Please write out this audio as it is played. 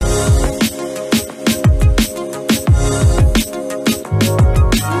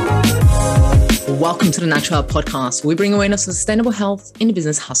Welcome to the Natural Podcast. We bring awareness of sustainable health in the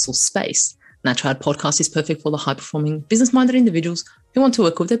business hustle space. Natural Podcast is perfect for the high-performing, business-minded individuals who want to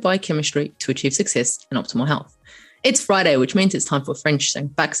work with their biochemistry to achieve success and optimal health. It's Friday, which means it's time for French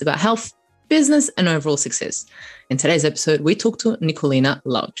saying facts about health, business, and overall success. In today's episode, we talk to Nicolina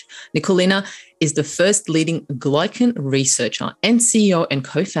Lodge. Nicolina is the first leading glycan researcher and CEO and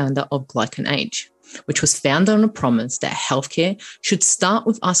co-founder of Glycan Age, which was founded on a promise that healthcare should start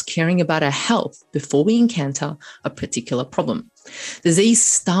with us caring about our health before we encounter a particular problem. Disease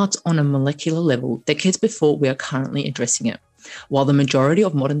starts on a molecular level decades before we are currently addressing it. While the majority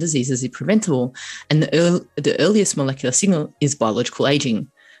of modern diseases is preventable, and the earliest molecular signal is biological aging,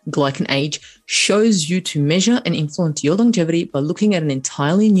 Glycan Age shows you to measure and influence your longevity by looking at an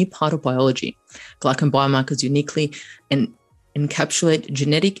entirely new part of biology. Glycan biomarkers uniquely and encapsulate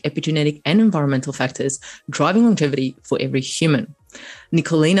genetic, epigenetic, and environmental factors driving longevity for every human.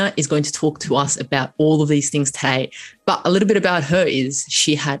 Nicolina is going to talk to us about all of these things today, but a little bit about her is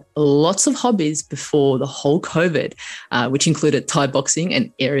she had lots of hobbies before the whole COVID, which included Thai boxing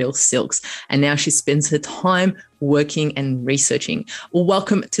and aerial silks, and now she spends her time working and researching. Well,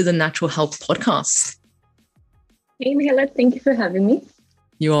 welcome to the Natural Health Podcast. Hey, Michaela, thank you for having me.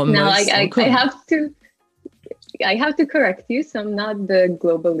 You are most welcome. I have to correct you. So I'm not the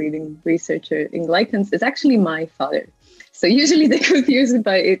global leading researcher in glycans. It's actually my father. So usually they confuse it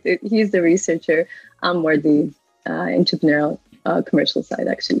by it. He's the researcher. I'm more the entrepreneurial commercial side,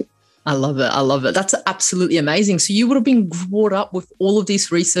 actually. I love it. I love it. That's absolutely amazing. So you would have been brought up with all of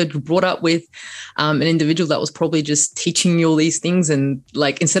this research, brought up with an individual that was probably just teaching you all these things. And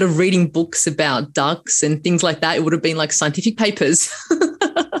like, instead of reading books about ducks and things like that, it would have been like scientific papers.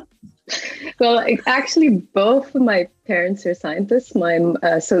 Well, actually, both of my parents are scientists. My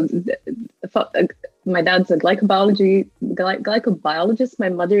dad's a glycobiologist. My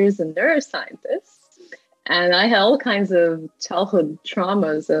mother is a neuroscientist. And I had all kinds of childhood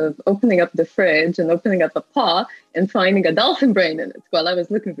traumas of opening up the fridge and opening up a paw and finding a dolphin brain in it while I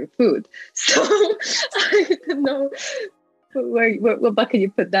was looking for food. So I didn't know what bucket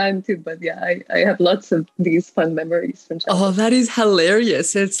you put that into, but yeah, I have lots of these fun memories from childhood. Oh, that is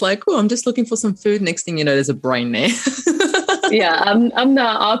hilarious. It's like, oh, I'm just looking for some food. Next thing you know, there's a brain there. Yeah, I'm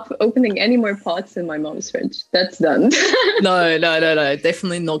not opening any more pots in my mom's fridge. That's done. No.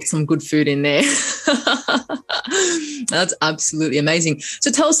 Definitely knocked some good food in there. That's absolutely amazing. So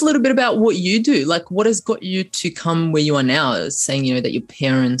tell us a little bit about what you do. Like, what has got you to come where you are now? Saying, that your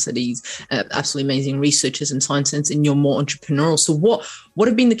parents are these absolutely amazing researchers and scientists, and you're more entrepreneurial. So what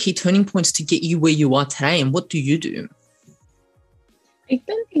have been the key turning points to get you where you are today, and what do you do? I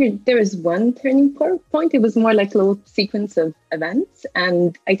don't think there was one turning point. It was more like a little sequence of events.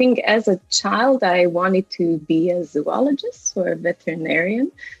 And I think as a child, I wanted to be a zoologist or a veterinarian.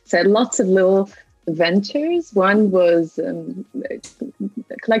 So I had lots of little ventures. One was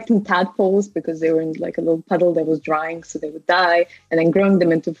collecting tadpoles because they were in like a little puddle that was drying, so they would die, and then growing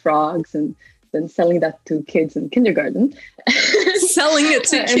them into frogs and then selling that to kids in kindergarten. Selling it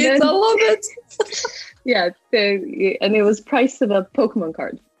to kids, I love it. Yeah, and it was price of a Pokemon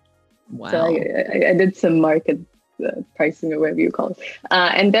card. Wow. So I did some market pricing or whatever you call it.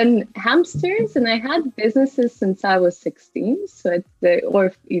 And then hamsters, and I had businesses since I was 16. So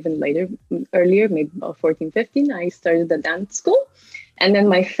or even earlier, maybe about 14, 15, I started a dance school. And then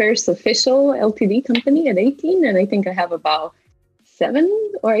my first official LTD company at 18. And I think I have about 7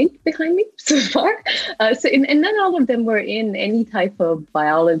 or 8 behind me so far. And then all of them were in any type of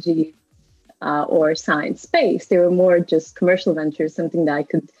biology or science space. They were more just commercial ventures, something that I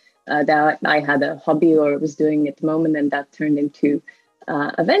could, that I had a hobby or was doing at the moment, and that turned into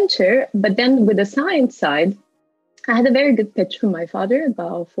a venture. But then with the science side, I had a very good pitch from my father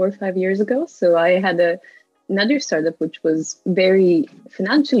about 4 or 5 years ago. So I had another startup which was very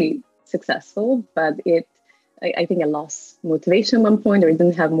financially successful, but I think I lost motivation at one point, or it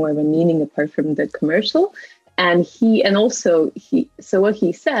didn't have more of a meaning apart from the commercial. And what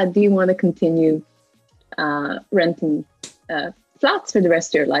he said, do you want to continue renting flats for the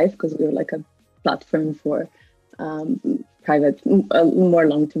rest of your life? Because we were like a platform for private, more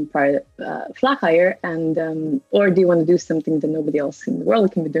long-term private flat hire. And, or do you want to do something that nobody else in the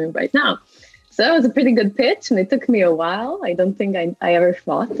world can be doing right now? So that was a pretty good pitch, and it took me a while. I don't think I ever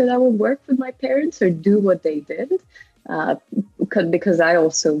thought that I would work with my parents or do what they did. Because I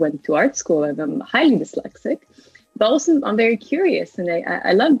also went to art school and I'm highly dyslexic, but also I'm very curious, and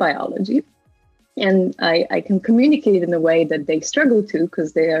I love biology, and I can communicate in a way that they struggle to,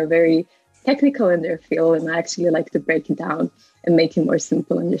 because they are very technical in their field, and I actually like to break it down and make it more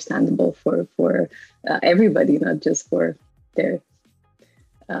simple, understandable for everybody, not just for their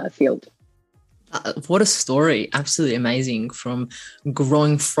field. What a story. Absolutely amazing. From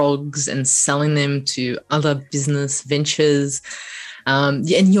growing frogs and selling them to other business ventures.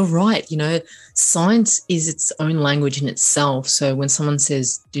 Yeah, and you're right. Science is its own language in itself. So when someone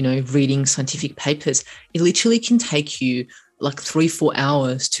says, reading scientific papers, it literally can take you like 3-4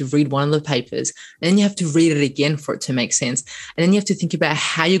 hours to read one of the papers. And then you have to read it again for it to make sense. And then you have to think about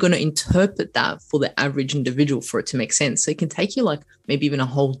how you're going to interpret that for the average individual for it to make sense. So it can take you like maybe even a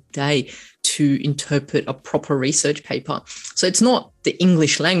whole day to interpret a proper research paper. So it's not the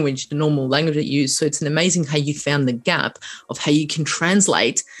English language, the normal language that you use. So it's an amazing how you found the gap of how you can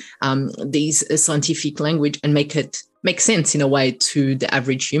translate these scientific language and make it make sense in a way to the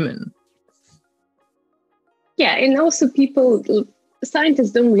average human. Yeah, and also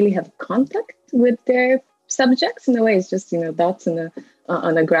scientists don't really have contact with their subjects in a way. It's just, dots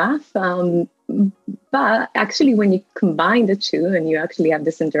on a graph. But actually, when you combine the two and you actually have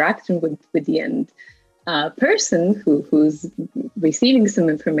this interaction with the end person who's receiving some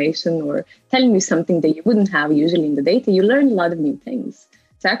information or telling you something that you wouldn't have usually in the data, you learn a lot of new things.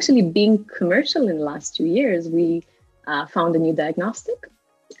 So actually being commercial in the last 2 years, we found a new diagnostic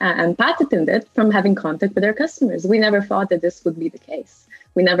and patented it from having contact with our customers. We never thought that this would be the case.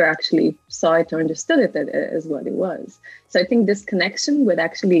 We never actually saw it or understood it as what it was. So I think this connection with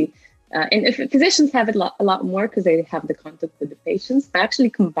actually, and if physicians have it a lot more because they have the contact with the patients, but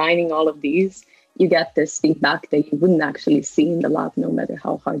actually combining all of these, you get this feedback that you wouldn't actually see in the lab, no matter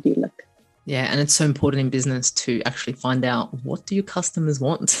how hard you look. Yeah, and it's so important in business to actually find out, what do your customers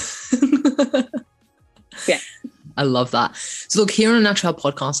want? Yeah. I love that. So look, here on Natural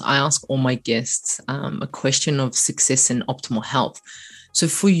Podcast, I ask all my guests a question of success and optimal health. So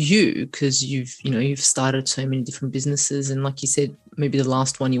for you, because you've started so many different businesses, and like you said, maybe the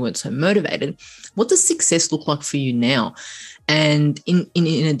last one you weren't so motivated, what does success look like for you now? And in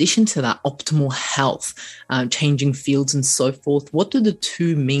addition to that, optimal health, changing fields and so forth, what do the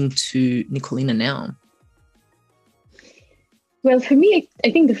two mean to Nicolina now? Well, for me,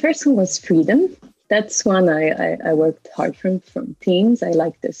 I think the first one was freedom. That's one I worked hard from teams. I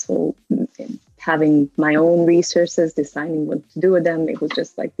like this whole having my own resources, deciding what to do with them. It was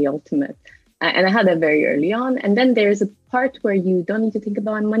just like the ultimate. And I had that very early on. And then there's a part where you don't need to think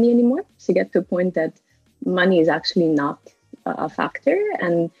about money anymore. So you get to a point that money is actually not a factor.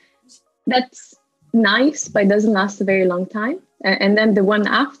 And that's nice, but it doesn't last a very long time. And then the one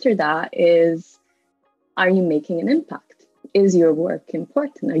after that is, are you making an impact? Is your work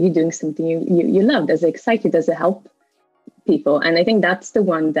important? Are you doing something you love? Does it excite you? Does it help people? And I think that's the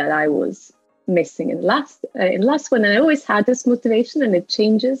one that I was missing in the last one. And I always had this motivation, and it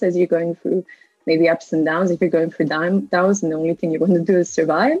changes as you're going through maybe ups and downs. If you're going for downs, and the only thing you want to do is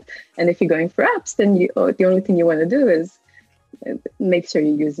survive. And if you're going for ups, then the only thing you want to do is make sure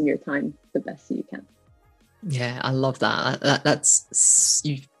you're using your time the best you can. Yeah, I love that. That's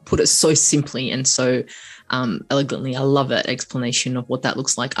you put it so simply and so elegantly. I love that explanation of what that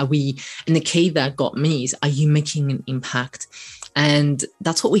looks like. And the key that got me is, are you making an impact? And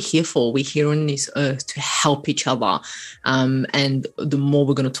that's what we're here for. We're here on this earth to help each other. And the more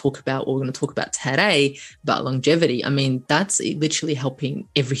we're going to talk about what we're going to talk about today, about longevity, I mean, that's literally helping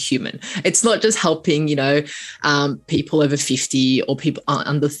every human. It's not just helping, people over 50 or people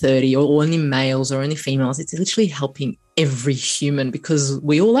under 30 or only males or only females. It's literally helping every human because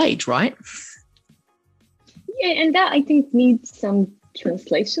we all age, right? Yeah, and that I think needs some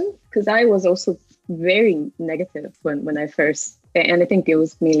translation, because I was also very negative when I first, and I think it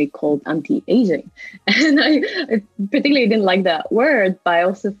was mainly called anti-aging. And I particularly didn't like that word, but I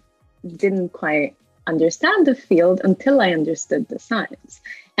also didn't quite understand the field until I understood the science.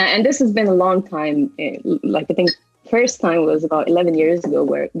 And this has been a long time. Like I think first time was about 11 years ago,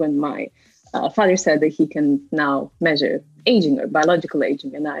 when my father said that he can now measure aging or biological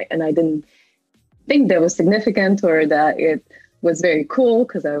aging. And I didn't think that was significant or that it was very cool,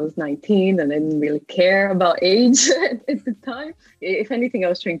 because I was 19 and I didn't really care about age at the time. If anything, I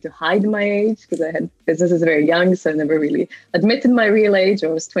was trying to hide my age because I had businesses very young, so I never really admitted my real age. I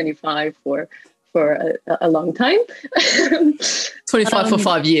was 25 for a long time. 25 for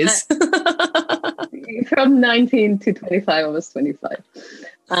 5 years. From 19 to 25, I was 25.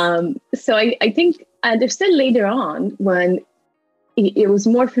 So I think I understood later on when it was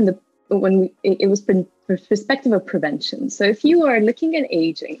more from it was from the perspective of prevention. So if you are looking at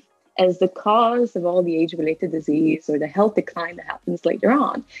aging as the cause of all the age-related disease or the health decline that happens later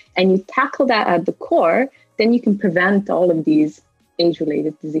on, and you tackle that at the core, then you can prevent all of these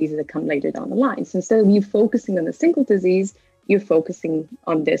age-related diseases that come later down the line. So instead of you focusing on a single disease, you're focusing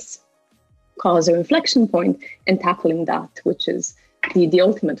on this cause or inflection point and tackling that, which is the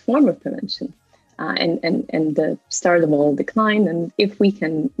ultimate form of prevention. and the start of all decline. And if we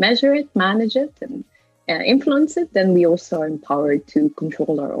can measure it, manage it, and influence it, then we also are empowered to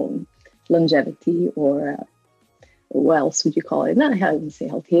control our own longevity, or what else would you call it? Not how to say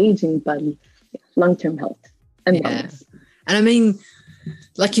healthy aging, but long-term health and wellness. And I mean,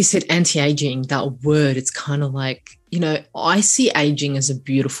 like you said, anti-aging, that word, it's kind of like, I see aging as a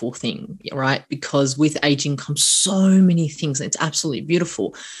beautiful thing, right? Because with aging comes so many things. And it's absolutely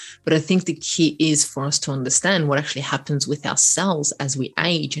beautiful. But I think the key is for us to understand what actually happens with our cells as we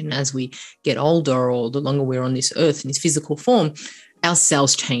age and as we get older, or the longer we're on this earth in this physical form. Our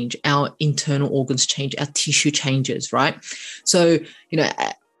cells change, our internal organs change, our tissue changes, right? So,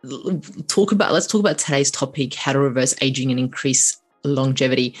 let's talk about today's topic, how to reverse aging and increase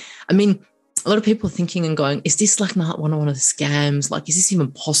longevity. I mean, a lot of people are thinking and going, is this like not one of the scams? Like, is this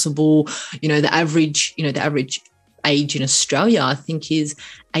even possible? The average age in Australia, I think, is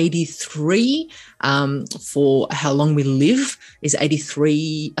 83 for how long we live is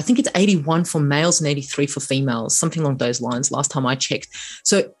 83. I think it's 81 for males and 83 for females, something along those lines last time I checked.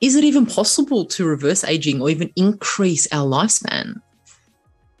 So is it even possible to reverse aging or even increase our lifespan?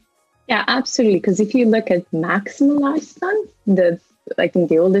 Yeah, absolutely. Because if you look at maximum lifespan, I think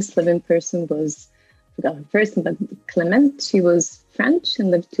the oldest living person was, I forgot her first name, but Clement. She was French and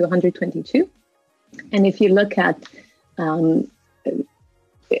lived to 122. And if you look at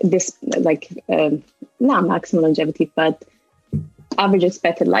this, not maximum longevity, but average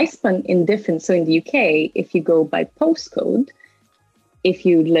expected lifespan in different. So in the UK, if you go by postcode, if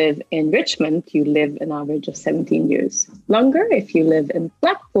you live in Richmond, you live an average of 17 years longer. If you live in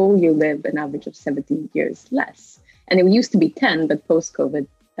Blackpool, you live an average of 17 years less. And it used to be 10, but post-COVID,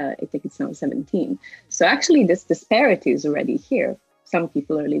 I think it's now 17. So actually, this disparity is already here. Some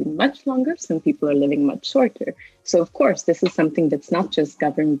people are living much longer, some people are living much shorter. So of course, this is something that's not just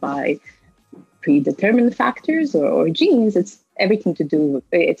governed by predetermined factors or genes. It's everything to do,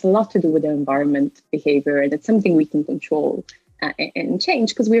 it's a lot to do with the environment, behavior, and it's something we can control and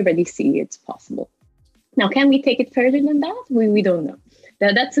change because we already see it's possible. Now, can we take it further than that? We don't know.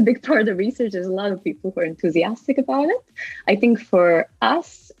 That's a big part of the research. There's a lot of people who are enthusiastic about it. I think for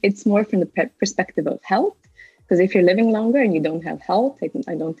us, it's more from the perspective of health. Because if you're living longer and you don't have health,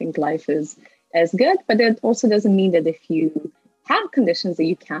 I don't think life is as good. But it also doesn't mean that if you have conditions that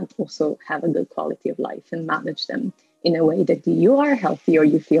you can't also have a good quality of life and manage them in a way that you are healthy or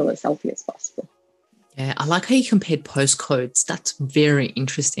you feel as healthy as possible. Yeah, I like how you compared postcodes. That's very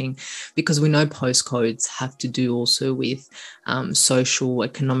interesting because we know postcodes have to do also with social,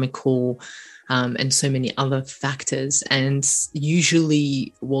 economical, and so many other factors. And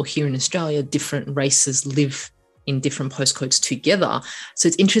usually, here in Australia, different races live in different postcodes together. So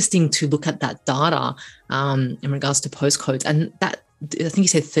it's interesting to look at that data in regards to postcodes. And that, I think you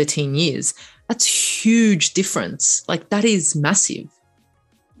said 13 years. That's huge difference. Like, that is massive.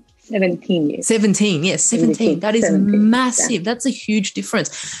 17 years. 17, yes, 17. That is 17, massive. Yeah. That's a huge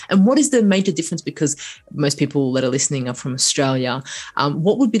difference. And what is the major difference? Because most people that are listening are from Australia.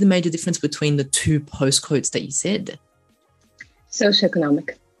 What would be the major difference between the two postcodes that you said?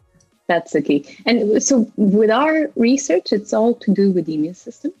 Socioeconomic. That's the key. And so with our research, it's all to do with the immune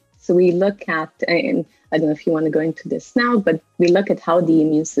system. So we look at, and I don't know if you want to go into this now, but we look at how the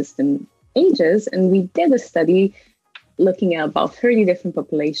immune system ages. And we did a study looking at about 30 different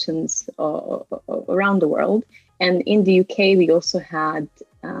populations around the world. And in the UK, we also had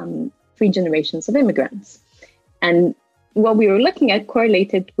 3 generations of immigrants. And what we were looking at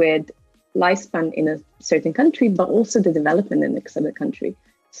correlated with lifespan in a certain country, but also the development index of the country.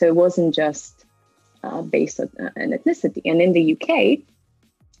 So it wasn't just based on an ethnicity. And in the UK,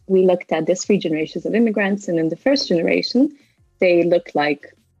 we looked at these 3 generations of immigrants. And in the first generation, they looked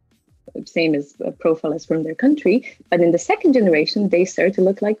like same as a profile as from their country. But in the second generation, they start to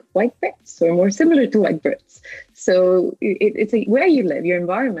look like white Brits or more similar to white Brits. So it's where you live, your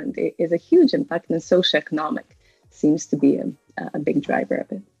environment is a huge impact, and socioeconomic seems to be a big driver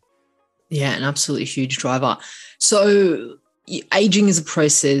of it. Yeah, an absolutely huge driver. So aging is a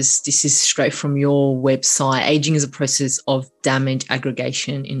process. This is straight from your website. Aging is a process of damage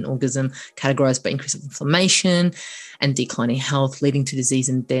aggregation in organism categorized by increase of inflammation and declining health, leading to disease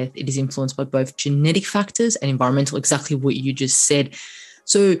and death. It is influenced by both genetic factors and environmental, exactly what you just said.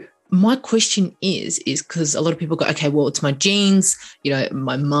 So my question is because a lot of people go, okay, well, it's my genes,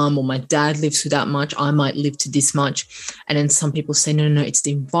 my mum or my dad lives to that much, I might live to this much. And then some people say, no, it's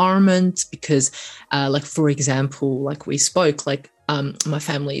the environment because, for example, like we spoke, like my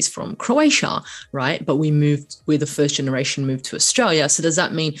family is from Croatia, right? But we're the first generation moved to Australia. So does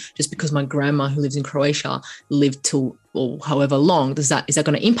that mean just because my grandma who lives in Croatia lived till or however long, is that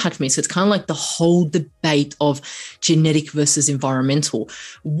going to impact me? So it's kind of like the whole debate of genetic versus environmental.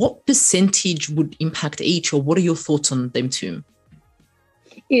 What percentage would impact each, or what are your thoughts on them two?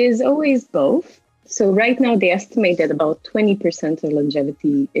 It is always both. So right now they estimate that about 20% of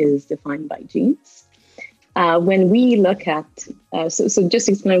longevity is defined by genes. When we look at, so just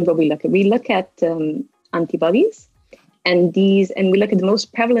to explain what we look at antibodies. And we look at the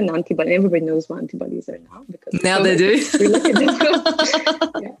most prevalent antibody. Everybody knows what antibodies are now. Because now they do. We look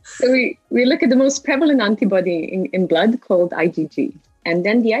at So we look at the most prevalent antibody in blood called IgG. And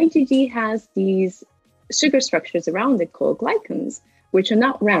then the IgG has these sugar structures around it called glycans, which are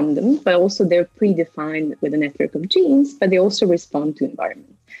not random, but also they're predefined with a network of genes, but they also respond to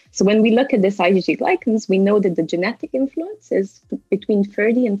environment. So when we look at this IgG glycans, we know that the genetic influence is between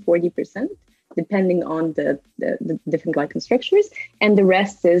 30 and 40%. Depending on the different glycan structures, and the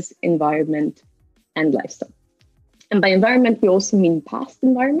rest is environment and lifestyle. And by environment, we also mean past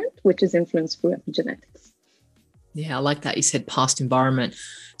environment, which is influenced through epigenetics. Yeah, I like that you said past environment.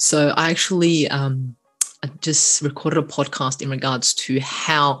 So I actually I just recorded a podcast in regards to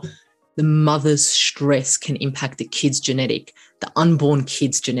how the mother's stress can impact the the unborn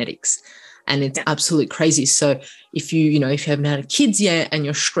kid's genetics. And it's absolutely crazy. So if you haven't had kids yet and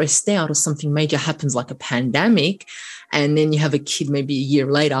you're stressed out or something major happens like a pandemic, and then you have a kid maybe a year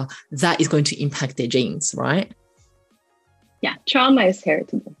later, that is going to impact their genes, right? Yeah, trauma is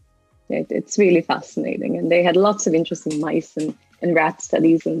heritable. It's really fascinating. And they had lots of interesting mice and rat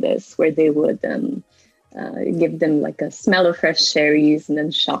studies in this, where they would give them like a smell of fresh cherries and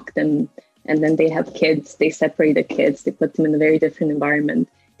then shock them. And then they have kids, they separate the kids, they put them in a very different environment.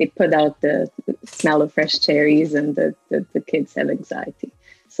 They put out the smell of fresh cherries, and the kids have anxiety.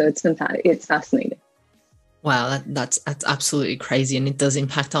 So it's fantastic. It's fascinating. Wow, that's absolutely crazy, and it does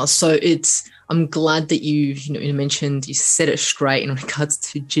impact us. So I'm glad that you mentioned, you said it straight in regards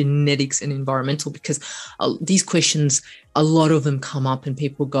to genetics and environmental, because these questions, a lot of them come up, and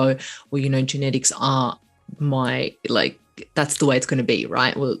people go, well, genetics are that's the way it's going to be,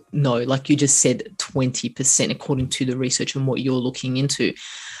 right? Well, no, like you just said, 20% according to the research and what you're looking into.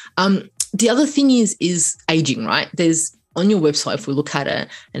 The other thing is aging, right? There's on your website, if we look at it,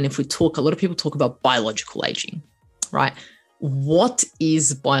 and if we talk, a lot of people talk about biological aging, right? What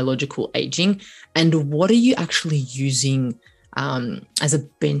is biological aging, and what are you actually using as a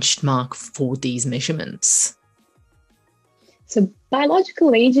benchmark for these measurements? So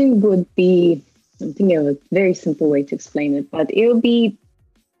biological aging would be, I'm thinking of a very simple way to explain it, but it'll be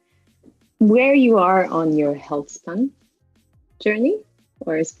where you are on your health span journey,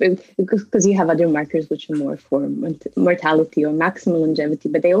 or because you have other markers which are more for mortality or maximum longevity,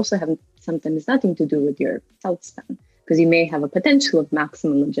 but they also have sometimes nothing to do with your health span, because you may have a potential of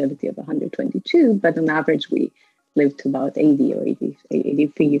maximum longevity of 122, but on average we live to about 80 or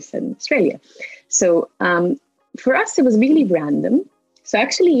 83, you said, in Australia. So for us, it was really random. So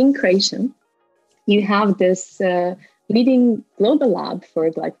actually in Croatia, you have this leading global lab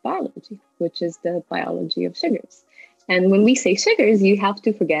for glycobiology, which is the biology of sugars. And when we say sugars, you have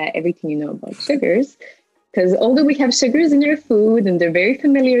to forget everything you know about sugars, because although we have sugars in our food and they're very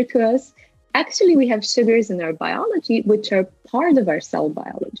familiar to us, actually we have sugars in our biology, which are part of our cell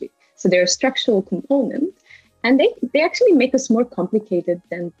biology. So they're a structural component, and they actually make us more complicated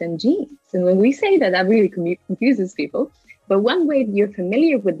than genes. And when we say that, that really confuses people. But one way you're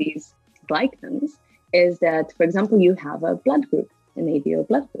familiar with these glycans is that, for example, you have a blood group, an ABO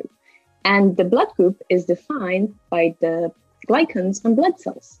blood group. And the blood group is defined by the glycans on blood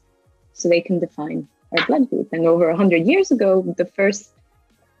cells. So they can define our blood group. And over 100 years ago, the first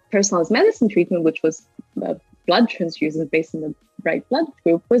personalized medicine treatment, which was blood transfusions based on the right blood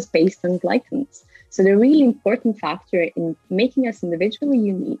group, was based on glycans. So they're a really important factor in making us individually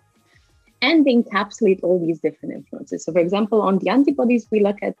unique. And they encapsulate all these different influences. So for example, on the antibodies, we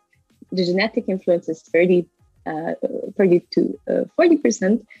look at the genetic influence is 30 to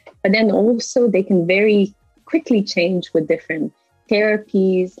 40%, but then also they can very quickly change with different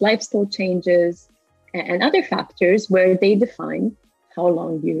therapies, lifestyle changes, and other factors where they define how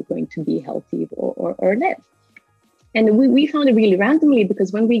long you're going to be healthy or live. And we found it really randomly,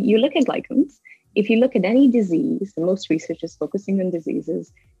 because when you look at glycans, if you look at any disease, and most research is focusing on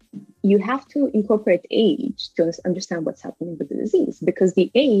diseases, you have to incorporate age to understand what's happening with the disease, because the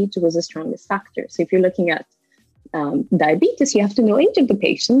age was the strongest factor. So if you're looking at diabetes, you have to know age of the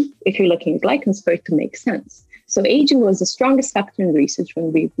patient. If you're looking at glycans, for it to make sense. So aging was the strongest factor in research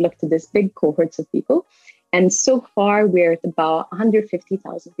when we looked at this big cohorts of people. And so far, we're at about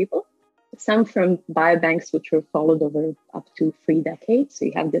 150,000 people, some from biobanks, which were followed over up to 3 decades. So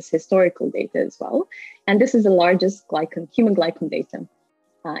you have this historical data as well. And this is the largest human glycan data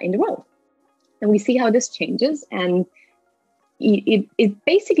in the world. And we see how this changes. And it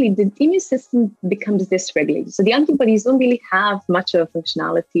basically, the immune system becomes dysregulated. So the antibodies don't really have much of a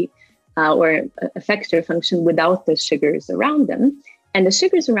functionality or effector function without the sugars around them. And the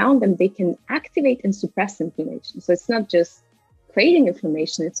sugars around them, they can activate and suppress inflammation. So it's not just creating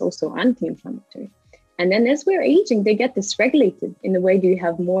inflammation, it's also anti-inflammatory. And then as we're aging, they get dysregulated in the way that you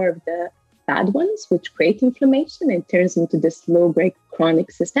have more of the bad ones, which create inflammation and turns into this low-grade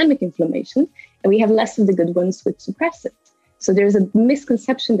chronic systemic inflammation. And we have less of the good ones which suppress it. So there's a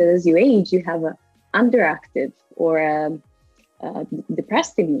misconception that as you age, you have an underactive or a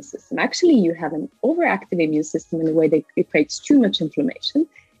depressed immune system. Actually, you have an overactive immune system in a way that it creates too much inflammation,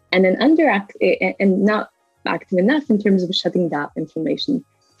 and an underactive and not active enough in terms of shutting down inflammation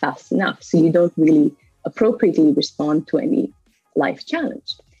fast enough. So you don't really appropriately respond to any life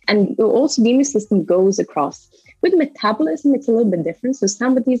challenge. And also the immune system goes across. With metabolism, it's a little bit different. So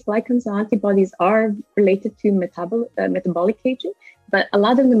some of these glycans and antibodies are related to metabolic aging, but a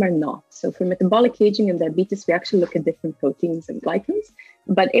lot of them are not. So for metabolic aging and diabetes, we actually look at different proteins and glycans.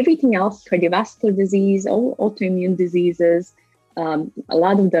 But everything else, cardiovascular disease, all autoimmune diseases, a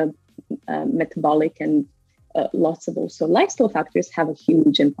lot of the metabolic and lots of also lifestyle factors have a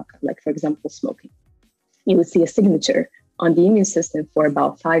huge impact. Like, for example, smoking. You would see a signature on the immune system for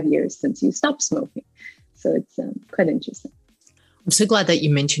about 5 years since you stopped smoking. So it's quite interesting. I'm so glad that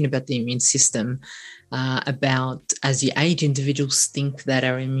you mentioned about the immune system, about as you age, individuals think that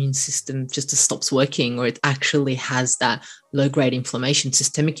our immune system just stops working, or it actually has that low-grade inflammation,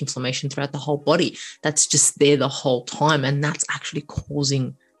 systemic inflammation throughout the whole body. That's just there the whole time, and that's actually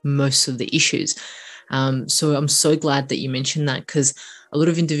causing most of the issues. So I'm so glad that you mentioned that, because a lot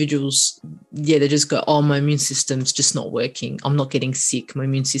of individuals, they just go, oh, my immune system's just not working. I'm not getting sick. My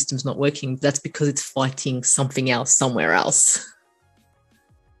immune system's not working. That's because it's fighting something else somewhere else.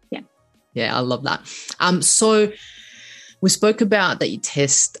 Yeah, I love that. So we spoke about that you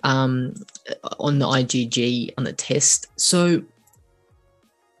test on the IgG on the test. So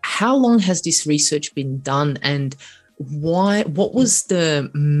how long has this research been done, and what was the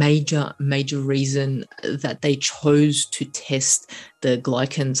major reason that they chose to test the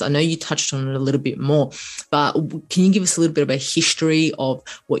glycans? I know you touched on it a little bit more, but can you give us a little bit of a history of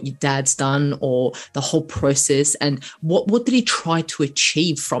what your dad's done, or the whole process, and what did he try to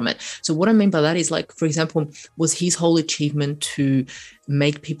achieve from it? So what I mean by that is, like, for example, was his whole achievement to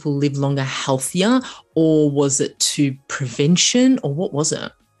make people live longer, healthier, or was it to prevention, or what was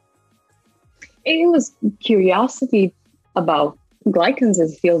it? It was curiosity about glycans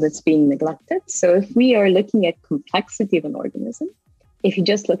as a field that's being neglected. So if we are looking at complexity of an organism, if you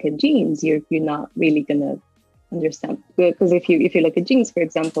just look at genes, you're not really going to understand. Because if you look at genes, for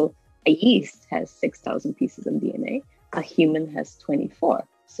example, a yeast has 6,000 pieces of DNA. A human has 24.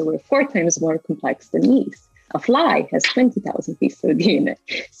 So we're 4 times more complex than yeast. A fly has 20,000 pieces of DNA.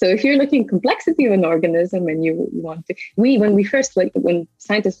 So if you're looking at complexity of an organism and you want to, when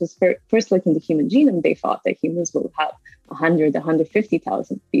scientists was first looking at the human genome, they thought that humans will have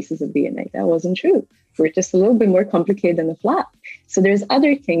 150,000 pieces of DNA. That wasn't true. We're just a little bit more complicated than a fly. So there's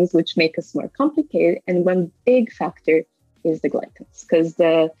other things which make us more complicated. And one big factor is the glycans, because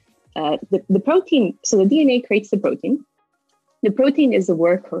the protein, so the DNA creates the protein. The protein is the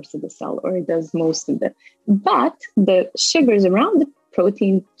workhorse of the cell, or it does most of it. But the sugars around the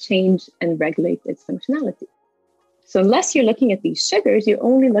protein change and regulate its functionality. So unless you're looking at these sugars, you're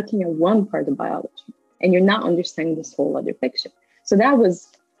only looking at one part of biology, and you're not understanding this whole other picture. So that was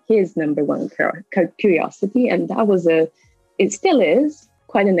his number one curiosity. And it still is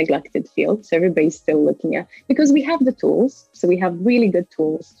quite a neglected field. So everybody's still looking at, because we have the tools. So we have really good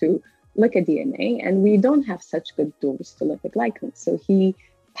tools to look at DNA, and we don't have such good tools to look at glycans. So he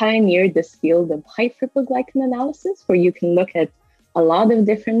pioneered this field of high throughput glycan analysis, where you can look at a lot of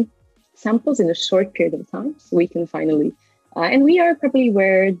different samples in a short period of time. So we can finally, and we are probably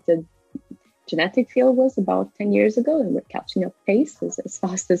where the genetic field was about 10 years ago, and we're catching up pace as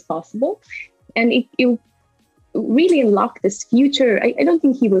fast as possible. And it really unlocked this future. I don't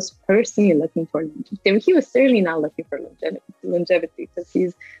think he was personally looking for longevity. He was certainly not looking for longevity, because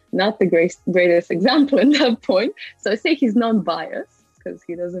he's not the greatest example in that point. So I say he's non-biased, because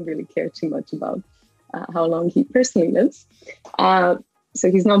he doesn't really care too much about how long he personally lives.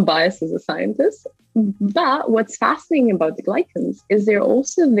 So he's non-biased as a scientist. But what's fascinating about the glycans is they're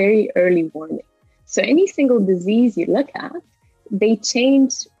also very early warning. So any single disease you look at, they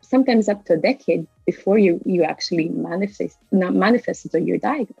change sometimes up to a decade before you actually manifest it or you're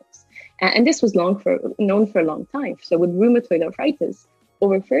diagnosed. And this was known for a long time. So with rheumatoid arthritis,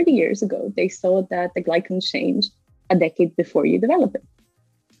 over 30 years ago, they saw that the glycan changed a decade before you develop it.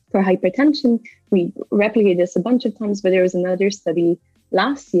 For hypertension, we replicated this a bunch of times, but there was another study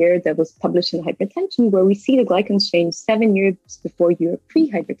last year that was published in hypertension where we see the glycan change 7 years before you're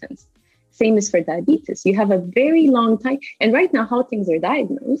pre-hypertensive. Same as for diabetes. You have a very long time. And right now, how things are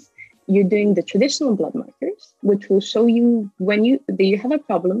diagnosed, you're doing the traditional blood markers, which will show you when you have a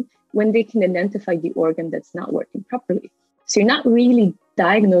problem, when they can identify the organ that's not working properly. So you're not really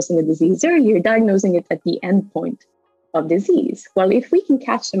diagnosing a disease early, you're diagnosing it at the end point of disease. Well, if we can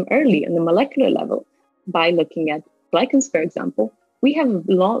catch them early on the molecular level by looking at glycans, for example, we have a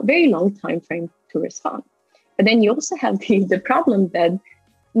very long time frame to respond. But then you also have the problem that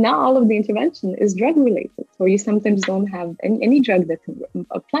not all of the intervention is drug related, or you sometimes don't have any drug that can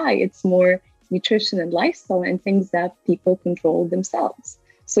apply. It's more nutrition and lifestyle and things that people control themselves.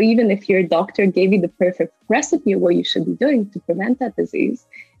 So even if your doctor gave you the perfect recipe of what you should be doing to prevent that disease,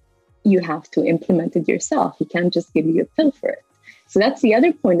 you have to implement it yourself. He can't just give you a pill for it. So that's the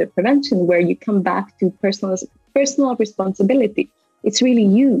other point of prevention, where you come back to personal responsibility. It's really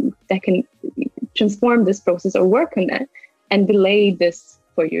you that can transform this process or work on it and delay this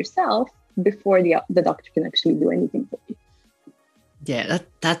for yourself before the doctor can actually do anything for you. Yeah,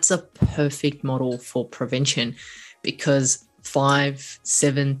 that's a perfect model for prevention, because 5,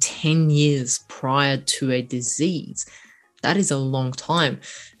 7, 10 years prior to a disease, that is a long time.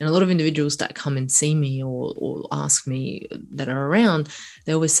 And a lot of individuals that come and see me or ask me that are around,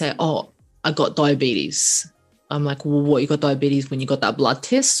 they always say, oh, I got diabetes. I'm like, well, what, you got diabetes when you got that blood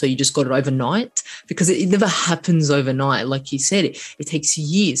test? So you just got it overnight? Because it never happens overnight. Like you said, it takes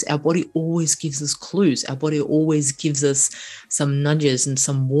years. Our body always gives us clues. Our body always gives us some nudges and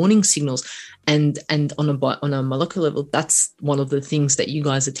some warning signals. And on a molecular level, that's one of the things that you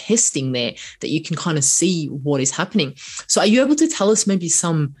guys are testing there, that you can kind of see what is happening. So are you able to tell us maybe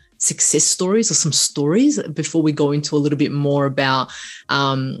some success stories or some stories before we go into a little bit more about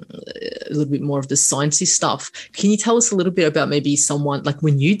a little bit more of the sciencey stuff? Can you tell us a little bit about maybe someone, like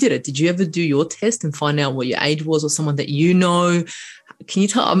when you did it, did you ever do your test and find out what your age was, or someone that you know? Can you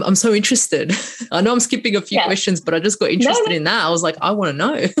tell? I'm so interested. I know I'm skipping a few questions, but I just got interested in that. I was like, I want to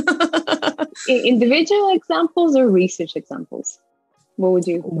know. Individual examples or research examples? What would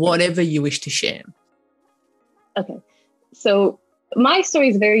you? Whatever you wish to share. Okay. So my story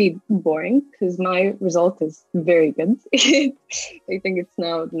is very boring because my result is very good. I think it's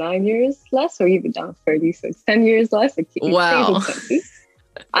now 9 years less, or even down 30, so it's 10 years less. Wow.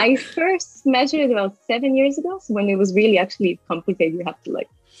 I first measured it about 7 years ago, so when it was really actually complicated. You have to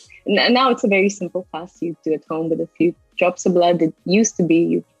now it's a very simple test you do at home with a few drops of blood. It used to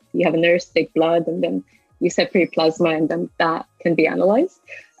be you have a nurse take blood and then you separate plasma, and then that can be analyzed.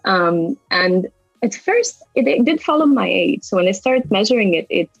 And at first, it did follow my age. So when I started measuring it,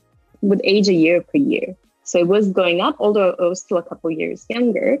 it would age a year per year. So it was going up, although I was still a couple of years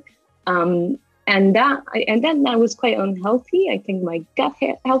younger. And then I was quite unhealthy. I think my gut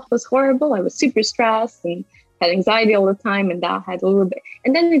health was horrible. I was super stressed and had anxiety all the time, and that had a little bit.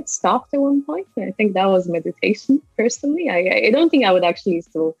 And then it stopped at one point. And I think that was meditation. Personally, I don't think I would actually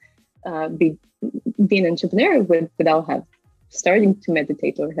still be an entrepreneur without starting to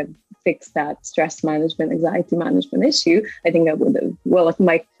meditate or have fixed that stress management, anxiety management issue. I think I would have,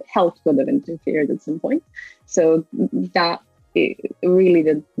 my health would have interfered at some point. So that it really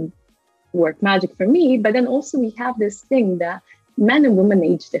did work magic for me. But then also we have this thing that men and women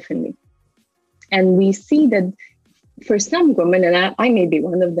age differently. And we see that for some women, and I may be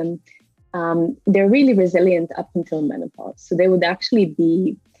one of them, they're really resilient up until menopause. So they would actually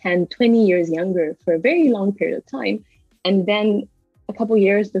be 10, 20 years younger for a very long period of time. And then a couple of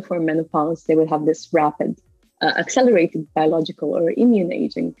years before menopause, they would have this rapid, accelerated biological or immune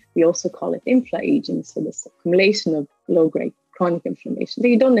aging. We also call it infla-aging. So this accumulation of low-grade chronic inflammation that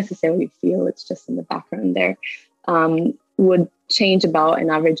you don't necessarily feel, it's just in the background there, would change about an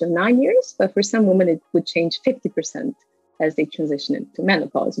average of 9 years. But for some women, it would change 50% as they transition into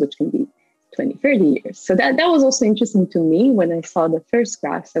menopause, which can be 20, 30 years. So that was also interesting to me when I saw the first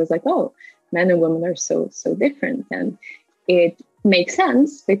graphs. I was like, oh, men and women are so different. And it makes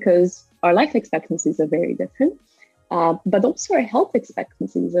sense because our life expectancies are very different. But also our health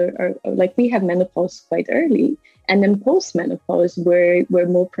expectancies are like, we have menopause quite early. And then post-menopause, we're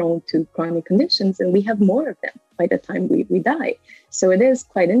more prone to chronic conditions, and we have more of them by the time we die. So it is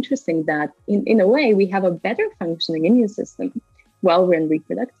quite interesting that in a way, we have a better functioning immune system while we're in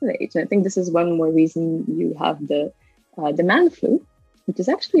reproductive age. And I think this is one more reason you have the man flu, which is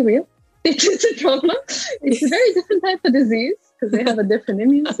actually real. It is a problem. It's a very different type of disease because they have a different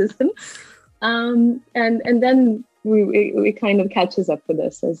immune system. And then we kind of catches up with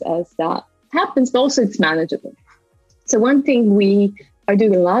us as that happens, but also it's manageable. So one thing we are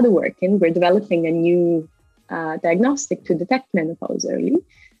doing a lot of work in, we're developing a new diagnostic to detect menopause early.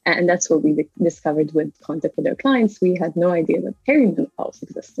 And that's what we discovered with contact with our clients. We had no idea that perimenopause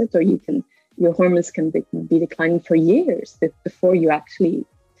existed, or your hormones can be declining for years before your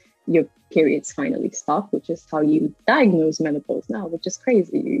periods finally stop, which is how you diagnose menopause now, which is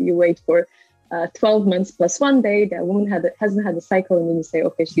crazy. You wait for 12 months plus 1 day, that woman hasn't had a cycle, and then you say,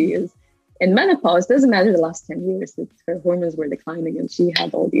 okay, she is in menopause. Doesn't matter the last 10 years that her hormones were declining and she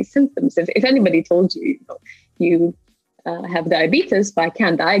had all these symptoms. If anybody told you, you have diabetes, but I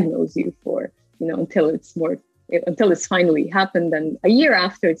can't diagnose you for, until it's finally happened, and a year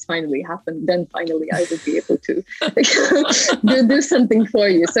after it's finally happened, then finally I would be able to do something for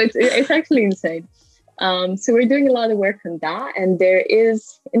you. So it's actually insane. So we're doing a lot of work on that, and there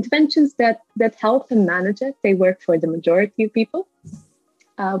is interventions that help and manage it. They work for the majority of people,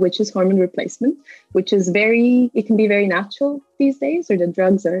 which is hormone replacement, which is it can be very natural these days, or the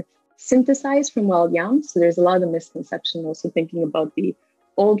drugs are synthesized from wild yams. So there's a lot of misconception also thinking about the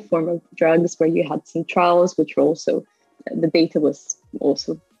old form of drugs where you had some trials, which were also, the data was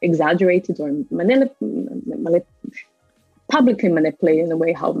also exaggerated or publicly manipulated in the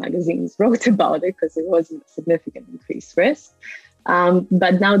way how magazines wrote about it, because it wasn't a significant increased risk.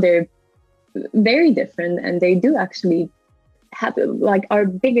 But now they're very different, and they do actually have, like, our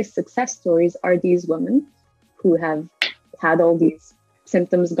biggest success stories are these women who have had all these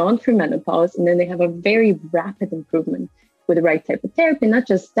symptoms, gone through menopause, and then they have a very rapid improvement with the right type of therapy. Not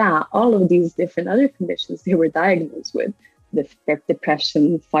just that, all of these different other conditions they were diagnosed with, the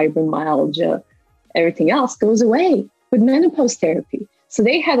depression, fibromyalgia, everything else goes away with menopause therapy. So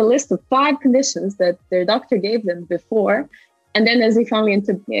they had a list of 5 conditions that their doctor gave them before. And then as they finally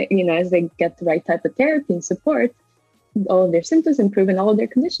as they get the right type of therapy and support, all of their symptoms improve and all of their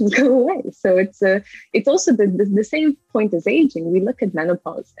conditions go away. So it's also the same point as aging. We look at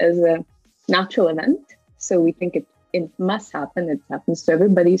menopause as a natural event. So we think it must happen. It happens to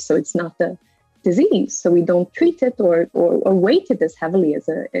everybody. So it's not a disease. So we don't treat it or weight it as heavily as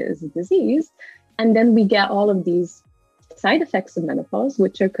a disease. And then we get all of these side effects of menopause,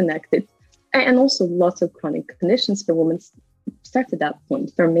 which are connected, and also lots of chronic conditions for women start at that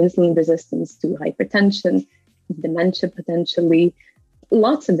point, from insulin resistance to hypertension, dementia potentially.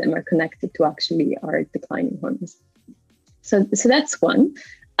 Lots of them are connected to actually our declining hormones. So that's one.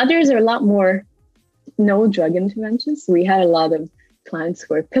 Others are a lot more no drug interventions. We had a lot of clients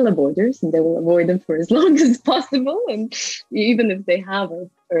who are pill avoiders, and they will avoid them for as long as possible, and even if they have an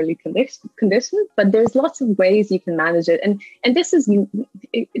early condition. But there's lots of ways you can manage it, and this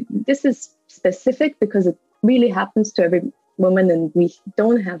is specific because it really happens to every woman, and we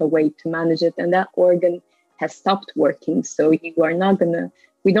don't have a way to manage it, and that organ has stopped working. So we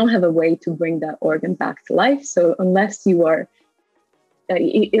don't have a way to bring that organ back to life. So unless you're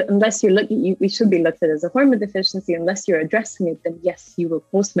lucky, we should be looked at as a hormone deficiency. Unless you're addressing it, then yes, you will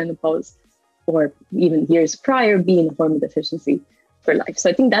post-menopause or even years prior be in a hormone deficiency for life.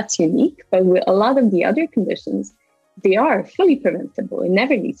 So I think that's unique. But with a lot of the other conditions, they are fully preventable. It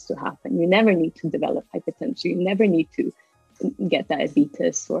never needs to happen. You never need to develop hypertension. You never need to get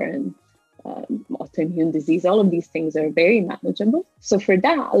diabetes or an autoimmune disease. All of these things are very manageable. So for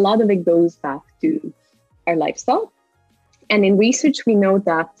that, a lot of it goes back to our lifestyle. And in research, we know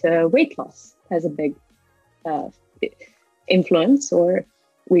that weight loss has a big influence. Or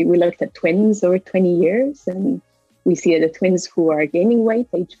we looked at twins over 20 years, and we see the twins who are gaining weight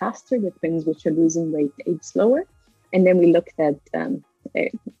age faster, the twins which are losing weight age slower. And then we looked at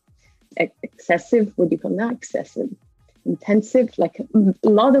intensive, like a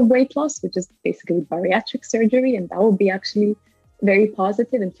lot of weight loss, which is basically bariatric surgery. And that will be actually very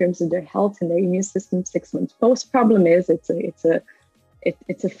positive in terms of their health and their immune system 6 months post. Problem is, it's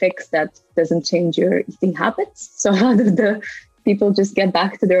a fix that doesn't change your eating habits. So a lot of the people just get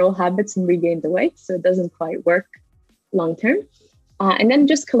back to their old habits and regain the weight. So it doesn't quite work long term. And then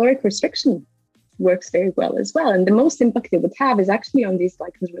just caloric restriction works very well as well. And the most impact it would have is actually on these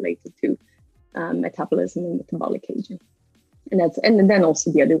glycans related to metabolism and metabolic aging. And then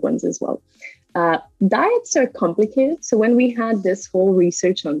also the other ones as well. Diets are complicated. So when we had this whole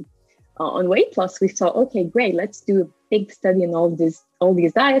research on weight loss, we thought, okay, great, let's do a big study on all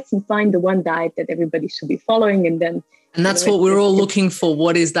these diets and find the one diet that everybody should be following. And that's what we're all looking for.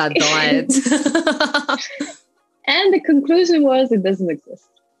 What is that diet? And the conclusion was it doesn't exist.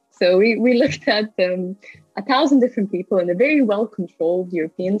 So we looked at 1,000 different people in a very well-controlled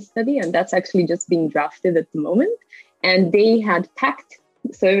European study, and that's actually just being drafted at the moment. And they had packed,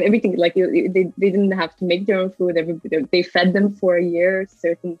 so everything, like they didn't have to make their own food. They fed them for a year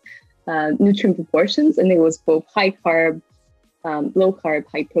certain nutrient proportions, and it was both high carb, low carb,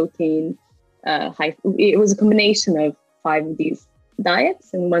 high protein, it was a combination of 5 of these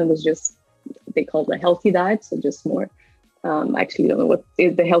diets, and one was just, they called it a healthy diet, so just more, I actually don't know what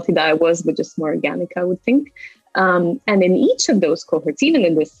the healthy diet was, but just more organic, I would think. And in each of those cohorts, even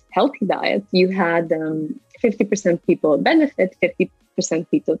in this healthy diet, you had 50% people benefit, 50%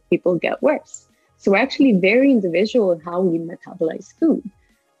 people get worse. So we're actually very individual in how we metabolize food.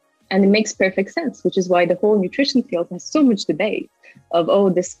 And it makes perfect sense, which is why the whole nutrition field has so much debate of, oh,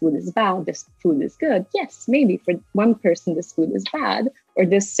 this food is bad, this food is good. Yes, maybe for one person, this food is bad, or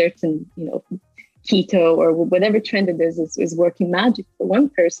this certain, keto or whatever trend it is working magic for one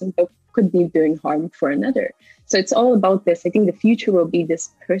person, but could be doing harm for another. So it's all about this. I think the future will be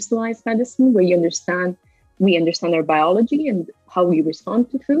this personalized medicine where we understand our biology and how we respond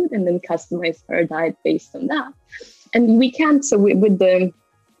to food, and then customize our diet based on that. And we can't, so with the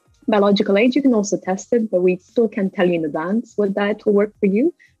biological age, you can also test it, but we still can't tell you in advance what diet will work for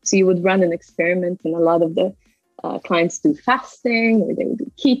you. So you would run an experiment, and a lot of the clients do fasting, or they would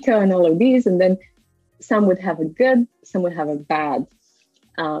do keto and all of these. And then some would have a good, some would have a bad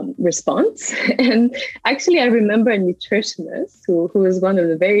response. And actually, I remember a nutritionist who was one of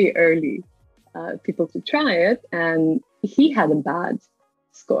the very early people to try it, and he had a bad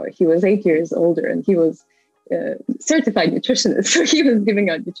score. He was 8 years older, and he was certified nutritionist, so he was giving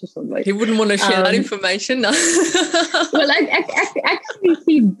out nutritional advice. He wouldn't want to share that information. No. Well, actually,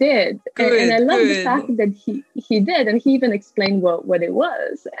 he did, and I love the fact that he did, and he even explained what it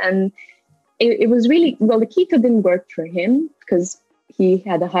was. And it was really, well, the keto didn't work for him because he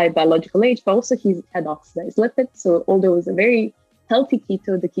had a high biological age, but also he had oxidized lipids. So although it was a very healthy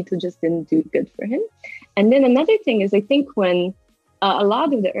keto, the keto just didn't do good for him. And then another thing is, I think when a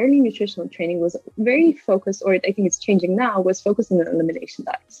lot of the early nutritional training was very focused, or I think it's changing now, was focused on elimination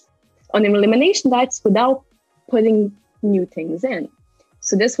diets. On elimination diets without putting new things in.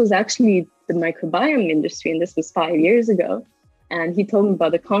 So this was actually the microbiome industry, and this was 5 years ago. And he told me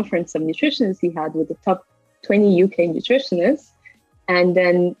about a conference of nutritionists he had with the top 20 UK nutritionists. And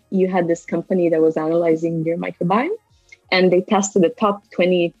then you had this company that was analyzing your microbiome, and they tested the top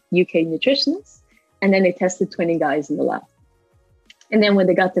 20 UK nutritionists, and then they tested 20 guys in the lab. And then when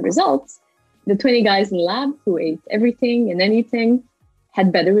they got the results, the 20 guys in the lab who ate everything and anything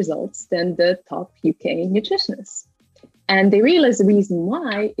had better results than the top UK nutritionists. And they realized the reason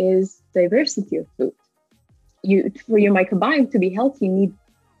why is diversity of food. For your microbiome to be healthy, you need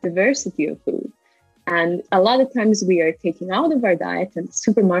diversity of food. And a lot of times we are taking out of our diet, and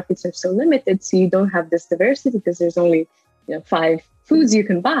supermarkets are so limited, so you don't have this diversity because there's only 5 foods you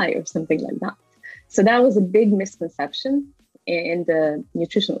can buy or something like that. So that was a big misconception in the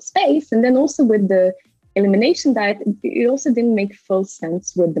nutritional space. And then also with the elimination diet, it also didn't make full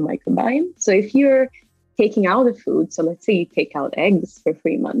sense with the microbiome. So if you're taking out a food, so let's say you take out eggs for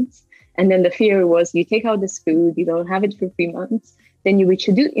 3 months, and then the fear was you take out this food, you don't have it for 3 months, then you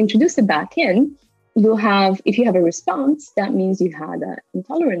introduce it back in, you'll have, if you have a response, that means you had an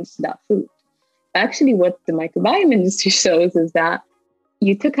intolerance to that food. Actually, what the microbiome industry shows is that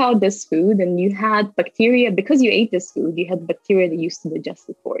you took out this food and you had bacteria, because you ate this food, you had bacteria that used to digest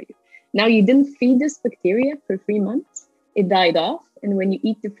it for you. Now you didn't feed this bacteria for 3 months, it died off. And when you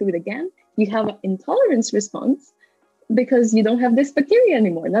eat the food again, you have an intolerance response because you don't have this bacteria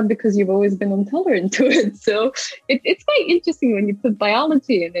anymore, not because you've always been intolerant to it. So it's quite interesting when you put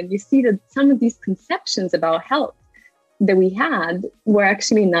biology in and you see that some of these conceptions about health that we had were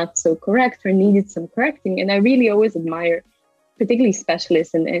actually not so correct or needed some correcting. And I really always admire particularly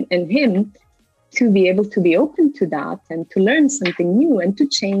specialists and him to be able to be open to that and to learn something new and to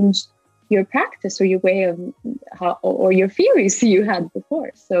change your practice or your way of how, or your theories you had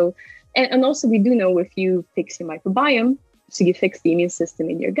before. So, and also we do know if you fix your microbiome, so you fix the immune system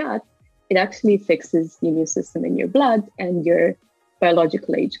in your gut, it actually fixes the immune system in your blood and your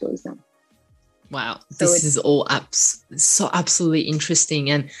biological age goes down. Wow, this is all so absolutely interesting.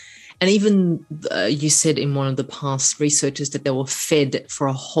 And even you said in one of the past researches that they were fed for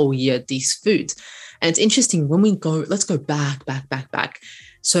a whole year these foods. And it's interesting when we go, let's go back.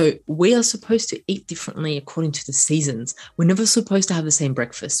 So we are supposed to eat differently according to the seasons. We're never supposed to have the same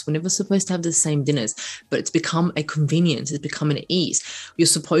breakfast. We're never supposed to have the same dinners, but it's become a convenience. It's become an ease. You're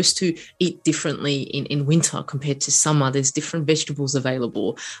supposed to eat differently in winter compared to summer. There's different vegetables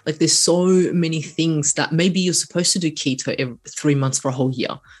available. Like there's so many things that maybe you're supposed to do keto every 3 months for a whole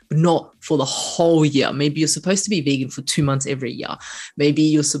year, but not for the whole year. Maybe you're supposed to be vegan for 2 months every year. Maybe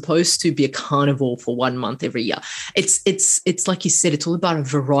you're supposed to be a carnivore for 1 month every year. It's like you said, it's all about a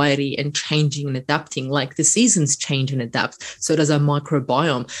variety and changing and adapting. Like the seasons change and adapt. So does our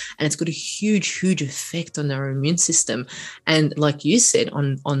microbiome. And it's got a huge effect on our immune system. And like you said,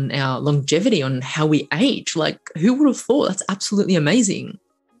 on our longevity, on how we age. Like who would have thought? That's absolutely amazing.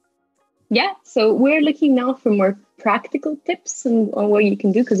 Yeah. So we're looking now for more practical tips on what you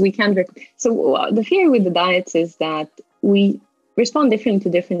can do, because we can't. So the fear with the diets is that we respond differently to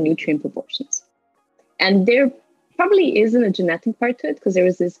different nutrient proportions. And there probably isn't a genetic part to it, because there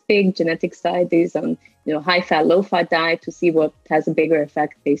was this big genetic studies on, high fat, low fat diet to see what has a bigger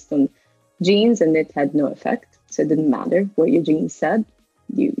effect based on genes, and it had no effect. So it didn't matter what your genes said.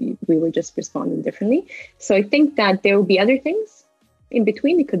 We were just responding differently. So I think that there will be other things in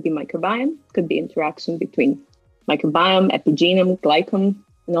between. It could be microbiome, it could be interaction between microbiome, epigenome, glycome,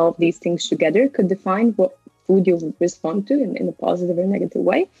 and all of these things together could define what food you'll respond to in a positive or negative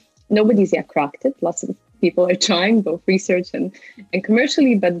way. Nobody's yet cracked it. Lots of people are trying, both research and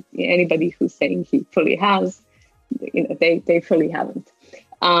commercially, but anybody who's saying he fully has, they fully haven't.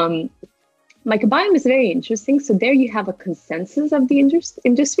 Microbiome is very interesting. So there you have a consensus of the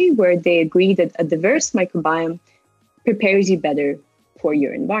industry where they agree that a diverse microbiome prepares you better for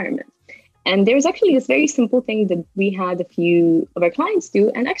your environment. And there's actually this very simple thing that we had a few of our clients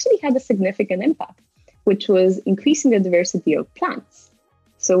do and actually had a significant impact, which was increasing the diversity of plants.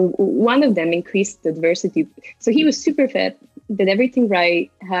 So one of them increased the diversity. So he was super fit, did everything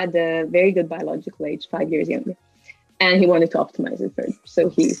right, had a very good biological age, 5 years younger, and he wanted to optimize it further. So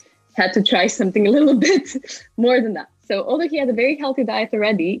he had to try something a little bit more than that. So although he had a very healthy diet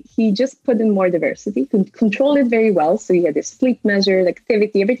already, he just put in more diversity, controlled it very well. So he had his sleep measured,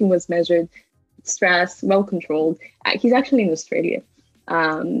 activity, everything was measured, stress, well controlled. He's actually in Australia.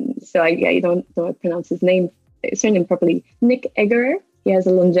 So I don't know how to pronounce his surname properly. Nick Eggerer. He has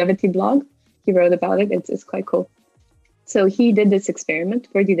a longevity blog. He wrote about it. It's quite cool. So he did this experiment,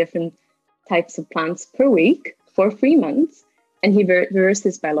 40 different types of plants per week for 3 months. And he reversed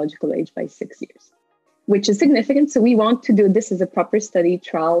his biological age by 6 years, which is significant. So we want to do this as a proper study,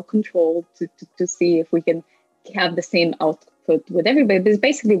 trial control, to see if we can have the same output with everybody. But it's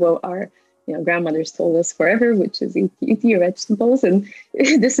basically what our grandmothers told us forever, which is eat your vegetables. And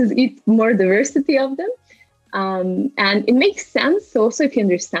this is eat more diversity of them. And it makes sense also if you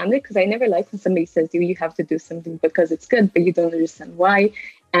understand it, because I never like when somebody says you have to do something because it's good, but you don't understand why.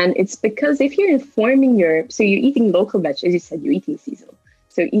 And it's because if you're informing so you're eating local vegetables, as you said, you're eating seasonal.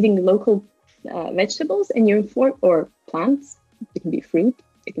 So eating local vegetables and or plants, it can be fruit,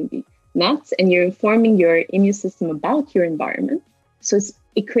 it can be nuts, and you're informing your immune system about your environment. So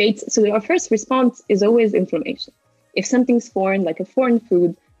so our first response is always inflammation. If something's foreign, like a foreign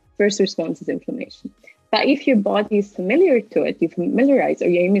food, first response is inflammation. But if your body is familiar to it, you familiarize, or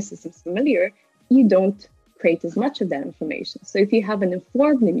your immune system is familiar, you don't create as much of that inflammation. So if you have an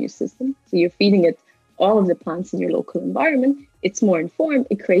informed immune system, so you're feeding it all of the plants in your local environment, it's more informed,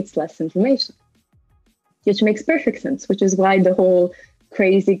 it creates less inflammation, which makes perfect sense, which is why the whole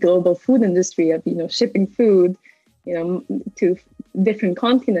crazy global food industry of, shipping food, to different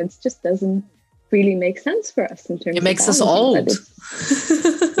continents just doesn't really make sense for us in terms of it makes us old.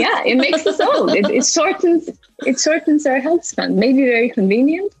 Yeah, it makes us old. It shortens our health span. Maybe very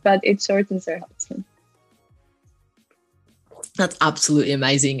convenient, but it shortens our health span. That's absolutely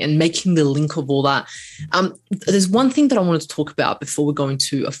amazing. And making the link of all that. There's one thing that I wanted to talk about before we go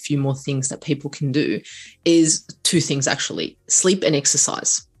into a few more things that people can do is 2 things, actually, sleep and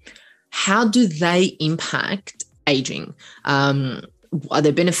exercise. How do they impact aging? Are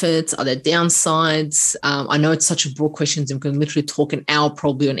there benefits? Are there downsides? I know it's such a broad question, so we can literally talk an hour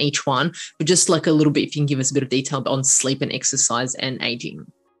probably on each one, but just like a little bit, if you can give us a bit of detail on sleep and exercise and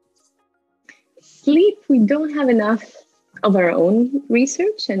aging. Sleep, we don't have enough of our own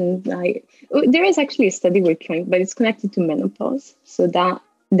research. And there is actually a study we're trying, but it's connected to menopause. So that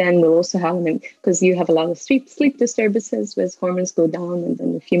then we'll also have, because you have a lot of sleep disturbances as hormones go down, and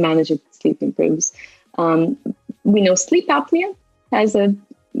then if you manage it, sleep improves. We know sleep apnea has a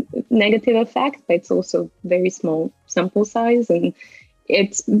negative effect, but it's also very small sample size. And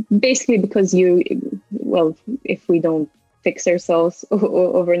it's basically because if we don't fix ourselves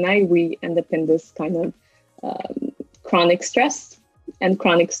overnight, we end up in this kind of chronic stress And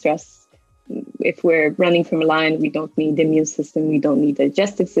chronic stress, if we're running from a lion, we don't need the immune system, we don't need the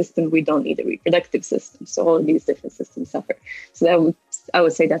digestive system, we don't need the reproductive system. So all of these different systems suffer. So I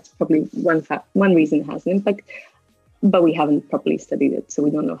would say that's probably one reason it has an impact, but we haven't properly studied it. So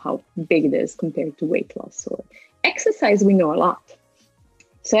we don't know how big it is compared to weight loss or exercise. We know a lot.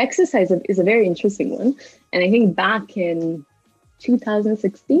 So exercise is a very interesting one. And I think back in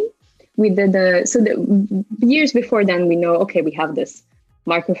 2016, we did the years before then, we know, okay, we have this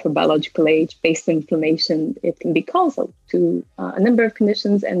marker for biological age based on inflammation. It can be causal to a number of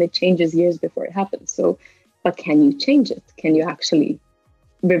conditions, and it changes years before it happens. So, but can you change it? Can you actually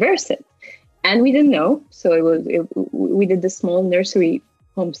reverse it? And we didn't know. So we did this small nursery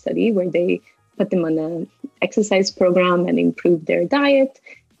home study where they put them on an exercise program and improved their diet,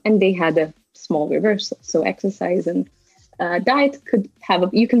 and they had a small reversal. So exercise and diet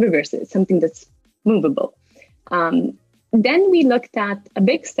you can reverse it. It's something that's movable. Then we looked at a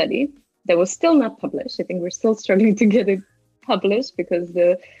big study that was still not published. I think we're still struggling to get it published because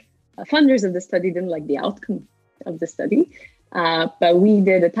the funders of the study didn't like the outcome of the study. But we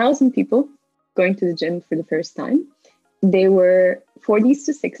did 1,000 people going to the gym for the first time. They were 40s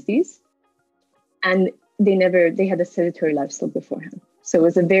to 60s, and they had a sedentary lifestyle beforehand. So it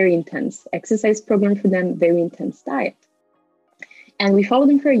was a very intense exercise program for them, very intense diet. And we followed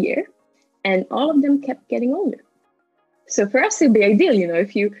them for a year, and all of them kept getting older. So for us, it'd be ideal,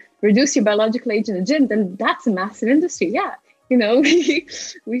 if you reduce your biological age in the gym, then that's a massive industry. Yeah,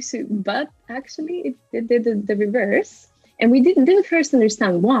 we should. But actually, it did the reverse. And we didn't first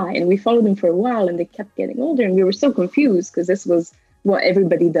understand why. And we followed them for a while, and they kept getting older. And we were so confused because this was what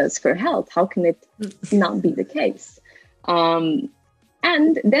everybody does for health. How can it not be the case? And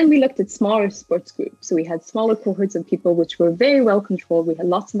then we looked at smaller sports groups. So we had smaller cohorts of people, which were very well controlled. We had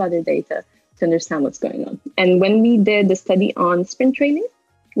lots of other data to understand what's going on. And when we did the study on sprint training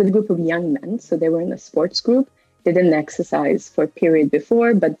with a group of young men, so they were in a sports group, they didn't exercise for a period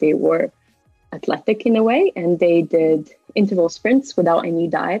before, but they were athletic in a way, and they did interval sprints without any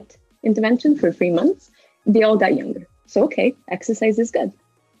diet intervention for 3 months. They all got younger. So, okay, exercise is good.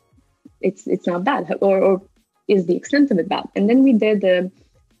 It's not bad, or is the extent of it bad? And then we did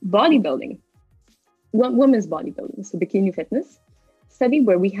bodybuilding, women's bodybuilding, so bikini fitness study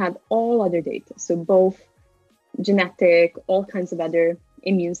where we had all other data. So both genetic, all kinds of other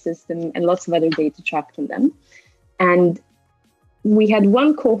immune system, and lots of other data tracked on them. And we had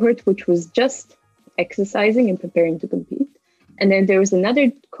one cohort which was just exercising and preparing to compete. And then there was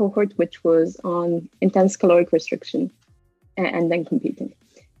another cohort which was on intense caloric restriction and then competing.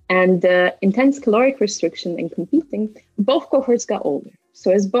 And intense caloric restriction and competing, both cohorts got older. So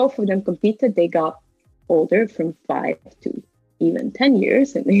as both of them competed, they got older from 5 to even 10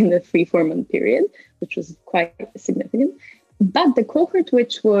 years in a 3-4 month period, which was quite significant. But the cohort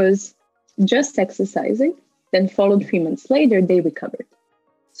which was just exercising, then followed 3 months later, they recovered.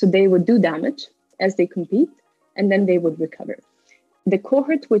 So they would do damage as they compete, and then they would recover. The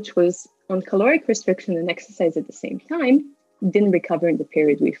cohort which was on caloric restriction and exercise at the same time didn't recover in the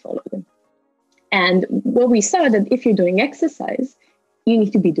period we followed them. And what we saw that if you're doing exercise, you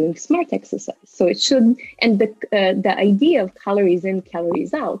need to be doing smart exercise. So it should, and the idea of calories in,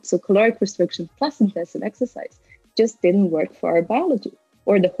 calories out, so caloric restriction plus intensive exercise just didn't work for our biology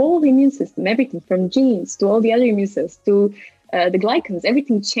or the whole immune system, everything from genes to all the other immune systems to the glycans,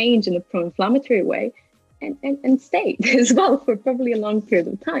 everything changed in a pro-inflammatory way and stayed as well for probably a long period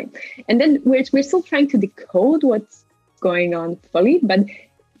of time. And then we're still trying to decode what's going on fully, but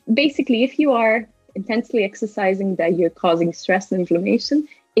basically if you are intensely exercising, that you're causing stress and inflammation,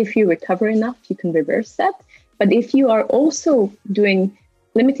 if you recover enough, you can reverse that. But if you are also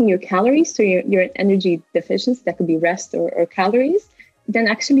limiting your calories, so your energy deficiency, that could be rest or calories, then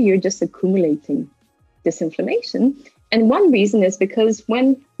actually you're just accumulating this inflammation. And one reason is because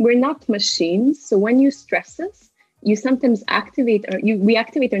when we're not machines, so when you stress us, you sometimes we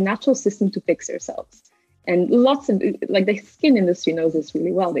activate our natural system to fix ourselves. And lots of, like the skin industry knows this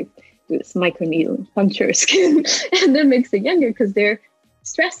really well. They do this microneedle, puncture your skin, and that makes it younger because they're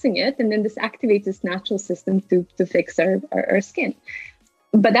stressing it. And then this activates this natural system to fix our skin.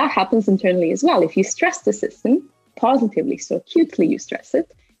 But that happens internally as well. If you stress the system positively, so acutely you stress it,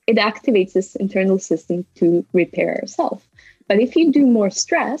 it activates this internal system to repair ourselves. But if you do more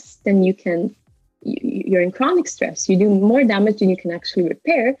stress, then you're in chronic stress. You do more damage than you can actually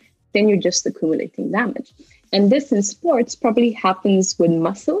repair, then you're just accumulating damage. And this in sports probably happens with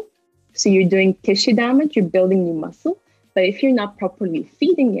muscle. So you're doing tissue damage, you're building new muscle. But if you're not properly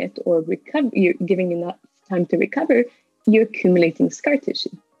feeding it or you're giving enough time to recover, you're accumulating scar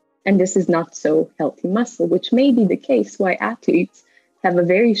tissue. And this is not so healthy muscle, which may be the case why athletes have a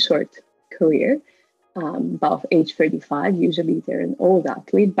very short career, about age 35. Usually they're an old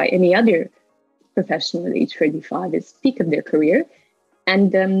athlete. By any other professional at age 35 is peak of their career.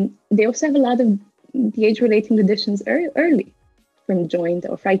 And they also have a lot of the age-related conditions early, from joint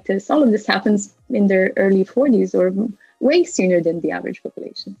arthritis. All of this happens in their early 40s or way sooner than the average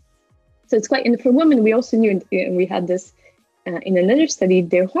population. So it's quite, and for women, we also knew, and we had this in another study,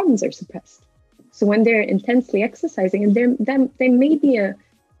 their hormones are suppressed. So when they're intensely exercising, and there may be a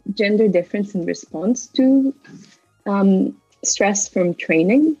gender difference in response to stress from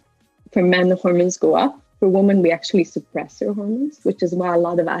training. For men, the hormones go up. For women, we actually suppress their hormones, which is why a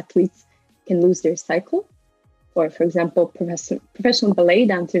lot of athletes can lose their cycle. Or, for example, professional ballet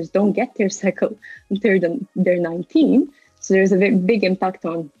dancers don't get their cycle until they're 19. So there's a very big impact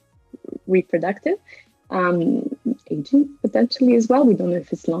on reproductive aging potentially as well. We don't know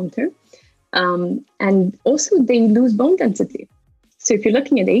if it's long-term. And also they lose bone density. So if you're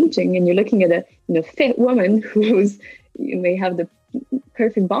looking at aging and you're looking at a fit woman who's, may have the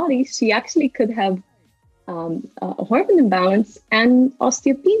perfect body, she actually could have a hormone imbalance and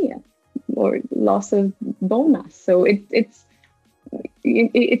osteopenia or loss of bone mass. So it's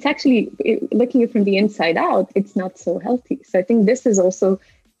actually, looking at it from the inside out, it's not so healthy. So I think this is also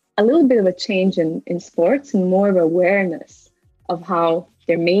a little bit of a change in sports and more of awareness of how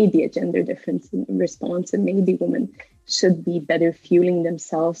there may be a gender difference in response, and maybe women should be better fueling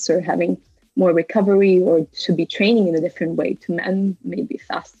themselves or having more recovery, or should be training in a different way to men. Maybe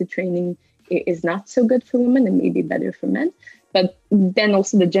fasted training is not so good for women and maybe better for men. But then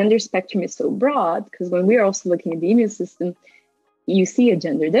also the gender spectrum is so broad, because when we're also looking at the immune system, you see a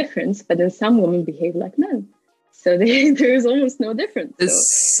gender difference, but then some women behave like men. So there's almost no difference. There's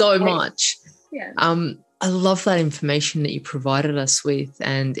so much. Yeah. I love that information that you provided us with,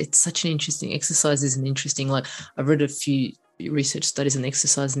 and it's such an interesting exercise. Isn't interesting. Like, I've read a few research studies on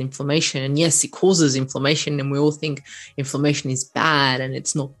exercise and inflammation, and yes, it causes inflammation, and we all think inflammation is bad and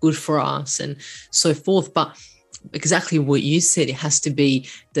it's not good for us and so forth. But exactly what you said, it has to be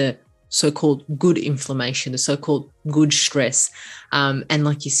the so-called good inflammation, the so-called good stress. And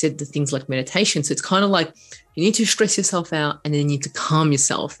like you said, the things like meditation. So it's kind of like you need to stress yourself out, and then you need to calm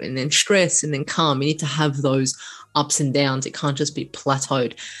yourself, and then stress and then calm. You need to have those ups and downs. It can't just be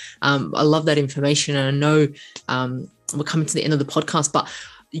plateaued. I love that information. And I know we're coming to the end of the podcast, but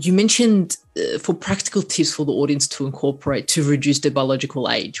you mentioned for practical tips for the audience to incorporate to reduce their biological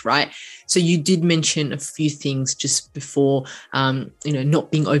age, right? So you did mention a few things just before,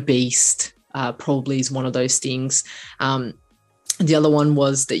 not being obese probably is one of those things. The other one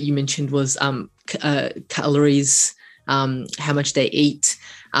was that you mentioned was calories, how much they eat,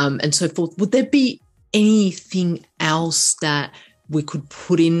 and so forth. Would there be anything else that we could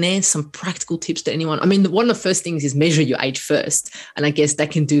put in there, some practical tips to anyone? I mean, one of the first things is measure your age first. And I guess they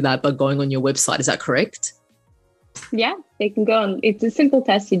can do that by going on your website. Is that correct? Yeah, they can go on. It's a simple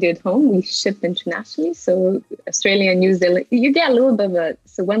test you do at home. We ship internationally. So Australia and New Zealand, you get a little bit of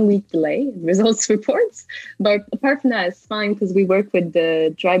a 1 week delay in results reports. But apart from that, it's fine because we work with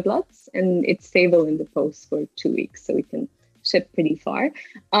the dry bloods and it's stable in the post for 2 weeks. So we can ship pretty far.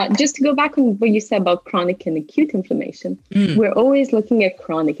 Just to go back on what you said about chronic and acute inflammation, we're always looking at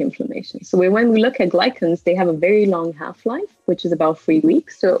chronic inflammation. So when we look at glycans, they have a very long half-life, which is about 3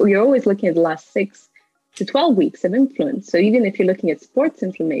 weeks. So you're always looking at the last 6 to 12 weeks of influence. So even if you're looking at sports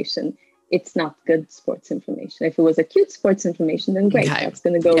inflammation, it's not good sports inflammation. If it was acute sports inflammation, then great, that's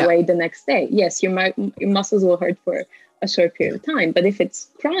going to go away the next day. Yes, your muscles will hurt for a short period of time. But if it's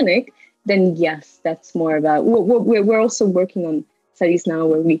chronic, then yes, that's more about, we're also working on studies now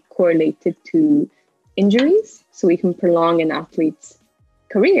where we correlate it to injuries. So we can prolong an athlete's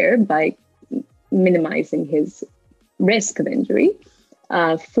career by minimizing his risk of injury.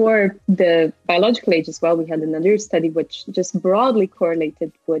 For the biological age as well, we had another study which just broadly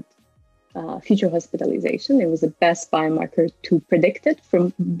correlated with future hospitalization. It was the best biomarker to predict it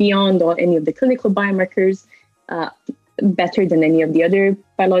from beyond any of the clinical biomarkers, better than any of the other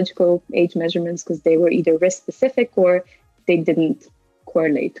biological age measurements, because they were either risk specific or they didn't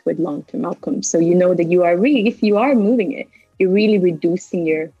correlate with long-term outcomes. So you know that you are really, if you are moving it, you're really reducing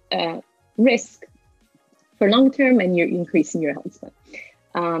your risk for long-term and you're increasing your health span.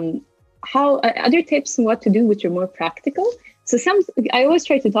 Other tips on what to do which are more practical. So I always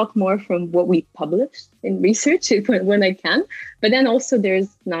try to talk more from what we published in research when I can, but then also there's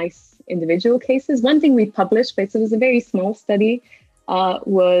nice individual cases. One thing we published, but it was a very small study,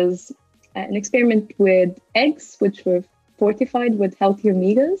 was an experiment with eggs, which were fortified with healthy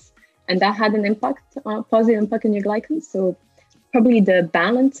omegas, and that had an impact, positive impact on your glycans. So probably the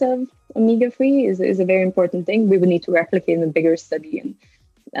balance of omega-3 is a very important thing. We would need to replicate in a bigger study,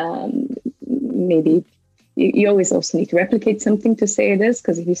 and maybe you always also need to replicate something to say it is,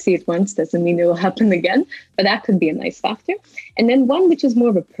 because if you see it once, doesn't mean it will happen again. But that could be a nice factor. And then one which is more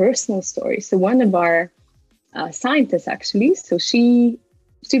of a personal story. So one of our scientists, actually, so she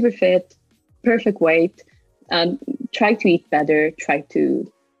super fit, perfect weight, tried to eat better, tried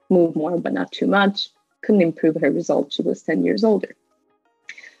to move more, but not too much, couldn't improve her results. She was 10 years older.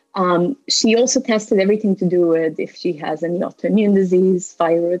 She also tested everything to do with if she has any autoimmune disease,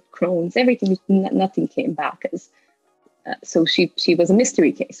 thyroid, Crohn's, everything. Nothing came back. So she was a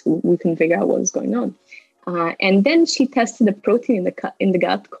mystery case. We couldn't figure out what was going on. And then she tested a protein in the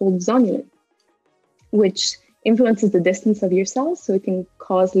gut called zonulin, which influences the distance of your cells. So it can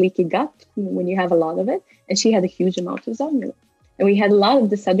cause leaky gut when you have a lot of it. And she had a huge amount of zonulin. And we had a lot of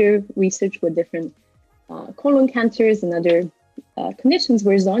this other research with different colon cancers and other conditions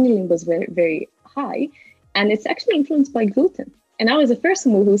where zonulin was very, very high. And it's actually influenced by gluten. And I was the first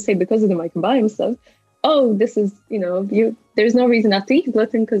one who would say, because of the microbiome stuff, oh, this is, there's no reason not to eat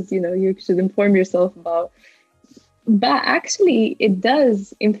gluten, because, you should inform yourself about. But actually, it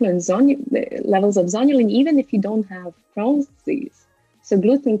does influence levels of zonulin, even if you don't have Crohn's disease. So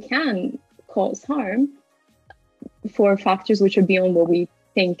gluten can cause harm for factors which are beyond what we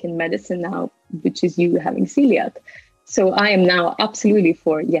think in medicine now, which is you having celiac. So I am now absolutely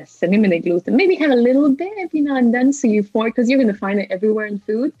for, yes, eliminate gluten. Maybe have a little bit every now and then, because you're going to find it everywhere in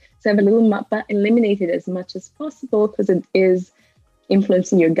food. So have a little, but eliminate it as much as possible, because it is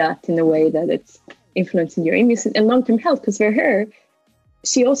influencing your gut in a way that it's influencing your immune system and long-term health. Because for her,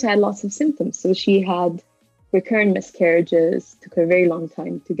 she also had lots of symptoms. So she had recurrent miscarriages, took her a very long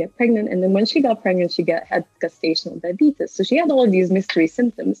time to get pregnant. And then when she got pregnant, she had gestational diabetes. So she had all of these mystery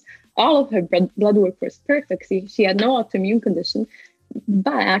symptoms. All of her blood work was perfect. She had no autoimmune condition,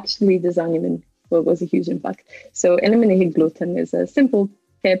 but actually the zonulin was a huge impact. So eliminating gluten is a simple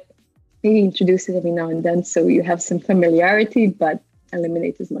tip. Maybe introduce it every now and then so you have some familiarity, but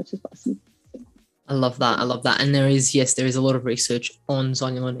eliminate as much as possible. I love that. And there is a lot of research on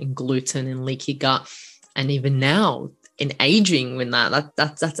zonulin and gluten and leaky gut. And even now in aging, when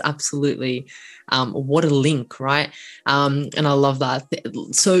that's absolutely what a link, right? And I love that.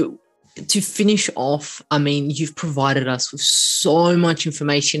 So to finish off, I mean, you've provided us with so much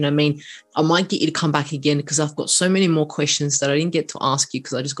information. I mean, I might get you to come back again, because I've got so many more questions that I didn't get to ask you,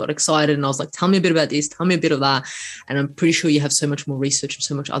 because I just got excited and I was like, tell me a bit about this, tell me a bit of that. And I'm pretty sure you have so much more research and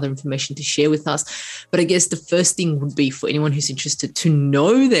so much other information to share with us. But I guess the first thing would be, for anyone who's interested to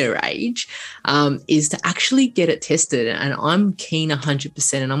know their age, is to actually get it tested. And I'm keen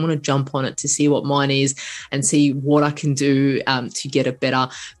 100%, and I'm going to jump on it to see what mine is and see what I can do to get it better.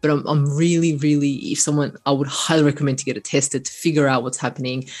 But I'm really, really, I would highly recommend to get it tested to figure out what's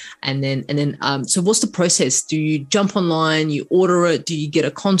happening. And then, so what's the process? Do you jump online, you order it? Do you get a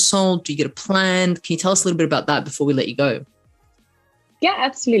consult? Do you get a plan? Can you tell us a little bit about that before we let you go? Yeah,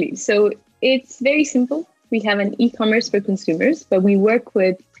 absolutely. So it's very simple. We have an e-commerce for consumers, but we work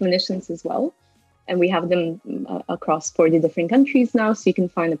with clinicians as well. And we have them across 40 different countries now. So you can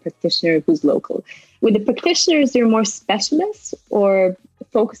find a practitioner who's local. With the practitioners, they're more specialists or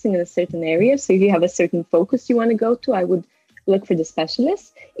focusing in a certain area. So if you have a certain focus you want to go to, I would look for the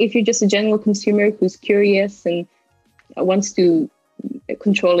specialist. If you're just a general consumer who's curious and wants to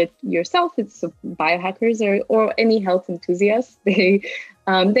control it yourself, it's biohackers or any health enthusiasts,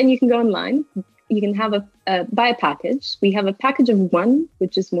 then you can go online. You can have buy a package. We have a package of one,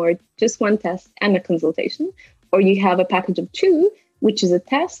 which is more just one test and a consultation. Or you have a package of two, which is a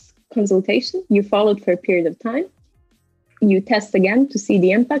test, consultation. You follow it for a period of time. You test again to see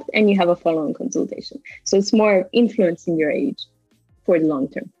the impact, and you have a follow-on consultation. So it's more influencing your age for the long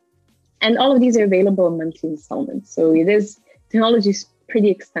term. And all of these are available in monthly installments. So technology is pretty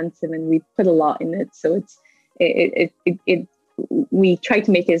expensive, and we put a lot in it. So we try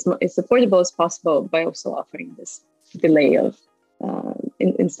to make it as affordable as possible by also offering this delay of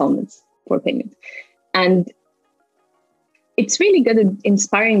installments for payment. And it's really good at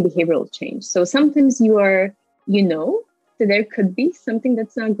inspiring behavioral change. So sometimes that there could be something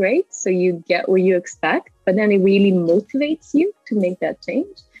that's not great, so you get what you expect, but then it really motivates you to make that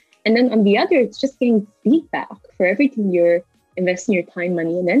change. And then on the other, it's just getting feedback for everything you're investing your time,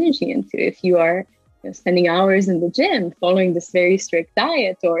 money, and energy into. If you are spending hours in the gym, following this very strict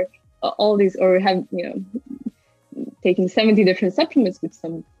diet, or all these, or have taking 70 different supplements, which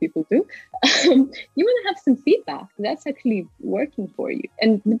some people do, you want to have some feedback that's actually working for you.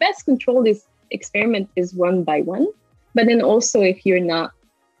 And the best control is experiment is one by one. But then also, if you're not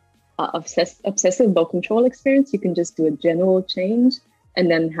obsessive bowel control experience, you can just do a general change and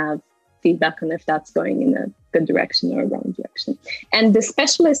then have feedback on if that's going in a good direction or a wrong direction. And the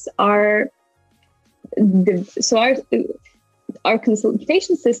specialists are our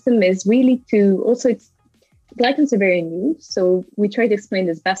consultation system is really to also, glycans are very new, so we try to explain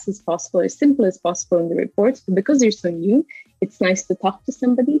as best as possible, as simple as possible in the reports. But because they're so new, it's nice to talk to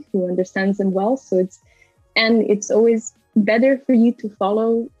somebody who understands them well. So it's always better for you to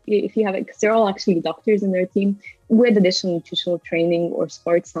follow if you have it, because they're all actually doctors in their team with additional nutritional training or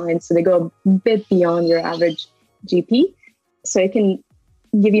sports science. So they go a bit beyond your average GP. So it can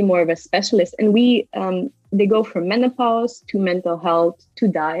give you more of a specialist. And they go from menopause to mental health to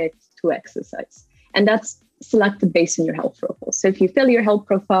diet to exercise. And that's selected based on your health profile. So if you fill your health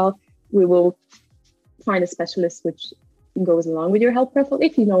profile, we will find a specialist which goes along with your health profile.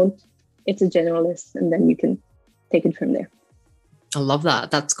 If you don't, it's a generalist, and then you can take it from there. I love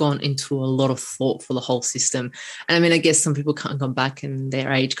that. That's gone into a lot of thought for the whole system. And I mean, I guess some people can't come back and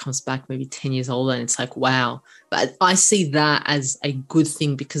their age comes back maybe 10 years older and it's like, wow. But I see that as a good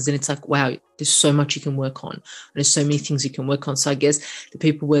thing, because then it's like, wow, there's so much you can work on. There's so many things you can work on. So I guess the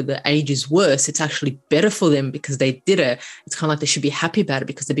people where the age is worse, it's actually better for them because they did it. It's kind of like they should be happy about it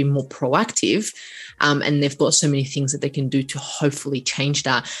because they've been more proactive, and they've got so many things that they can do to hopefully change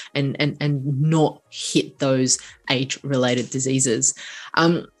that and not hit those age-related diseases.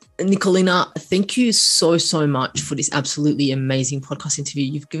 Nicolina, thank you so much for this absolutely amazing podcast interview.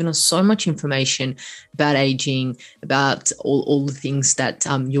 You've given us so much information about aging, about all the things that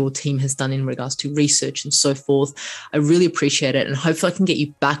your team has done in regards to research and so forth. I really appreciate it. And hopefully I can get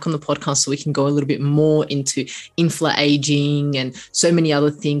you back on the podcast so we can go a little bit more into infla-aging and so many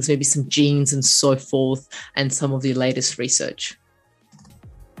other things, maybe some genes and so forth, and some of the latest research.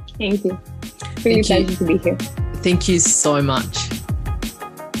 Thank you. Really pleasure to be here. Thank you so much.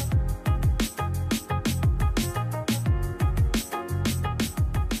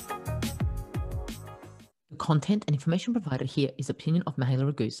 Content and information provided here is opinion of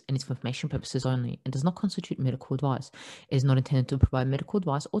Mihaela Raguz and is for information purposes only and does not constitute medical advice. It is not intended to provide medical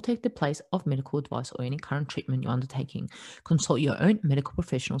advice or take the place of medical advice or any current treatment you're undertaking. Consult your own medical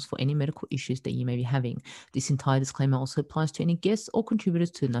professionals for any medical issues that you may be having. This entire disclaimer also applies to any guests or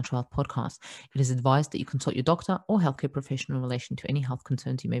contributors to the Natural Health Podcast. It is advised that you consult your doctor or healthcare professional in relation to any health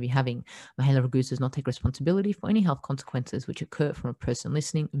concerns you may be having. Mihaela Raguz does not take responsibility for any health consequences which occur from a person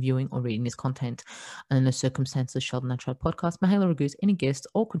listening, viewing, or reading this content. And in circumstances shall the Natural Health Podcast, Mihaela Raguz, any guests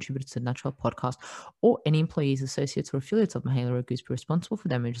or contributors to the Natural Health Podcast, or any employees, associates, or affiliates of Mihaela Raguz be responsible for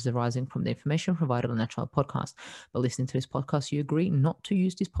damages arising from the information provided on the Natural Health Podcast. By listening to this podcast, you agree not to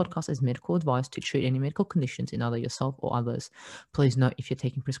use this podcast as medical advice to treat any medical conditions in either yourself or others. Please note, if you're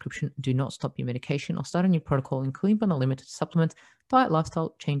taking prescription, do not stop your medication or start a new protocol, including but not limited to supplements, diet,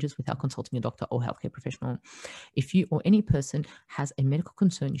 lifestyle changes without consulting a doctor or healthcare professional. If you or any person has a medical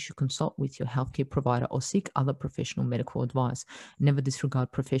concern, you should consult with your healthcare provider or seek other professional medical advice. Never disregard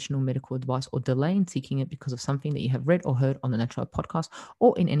professional medical advice or delay in seeking it because of something that you have read or heard on the Natural Health Podcast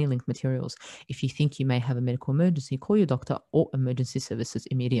or in any linked materials. If you think you may have a medical emergency, call your doctor or emergency services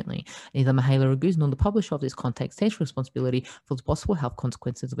immediately. Neither Mihaela Raguz nor the publisher of this content takes responsibility for the possible health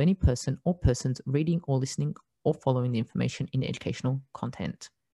consequences of any person or persons reading or listening or following the information in educational content.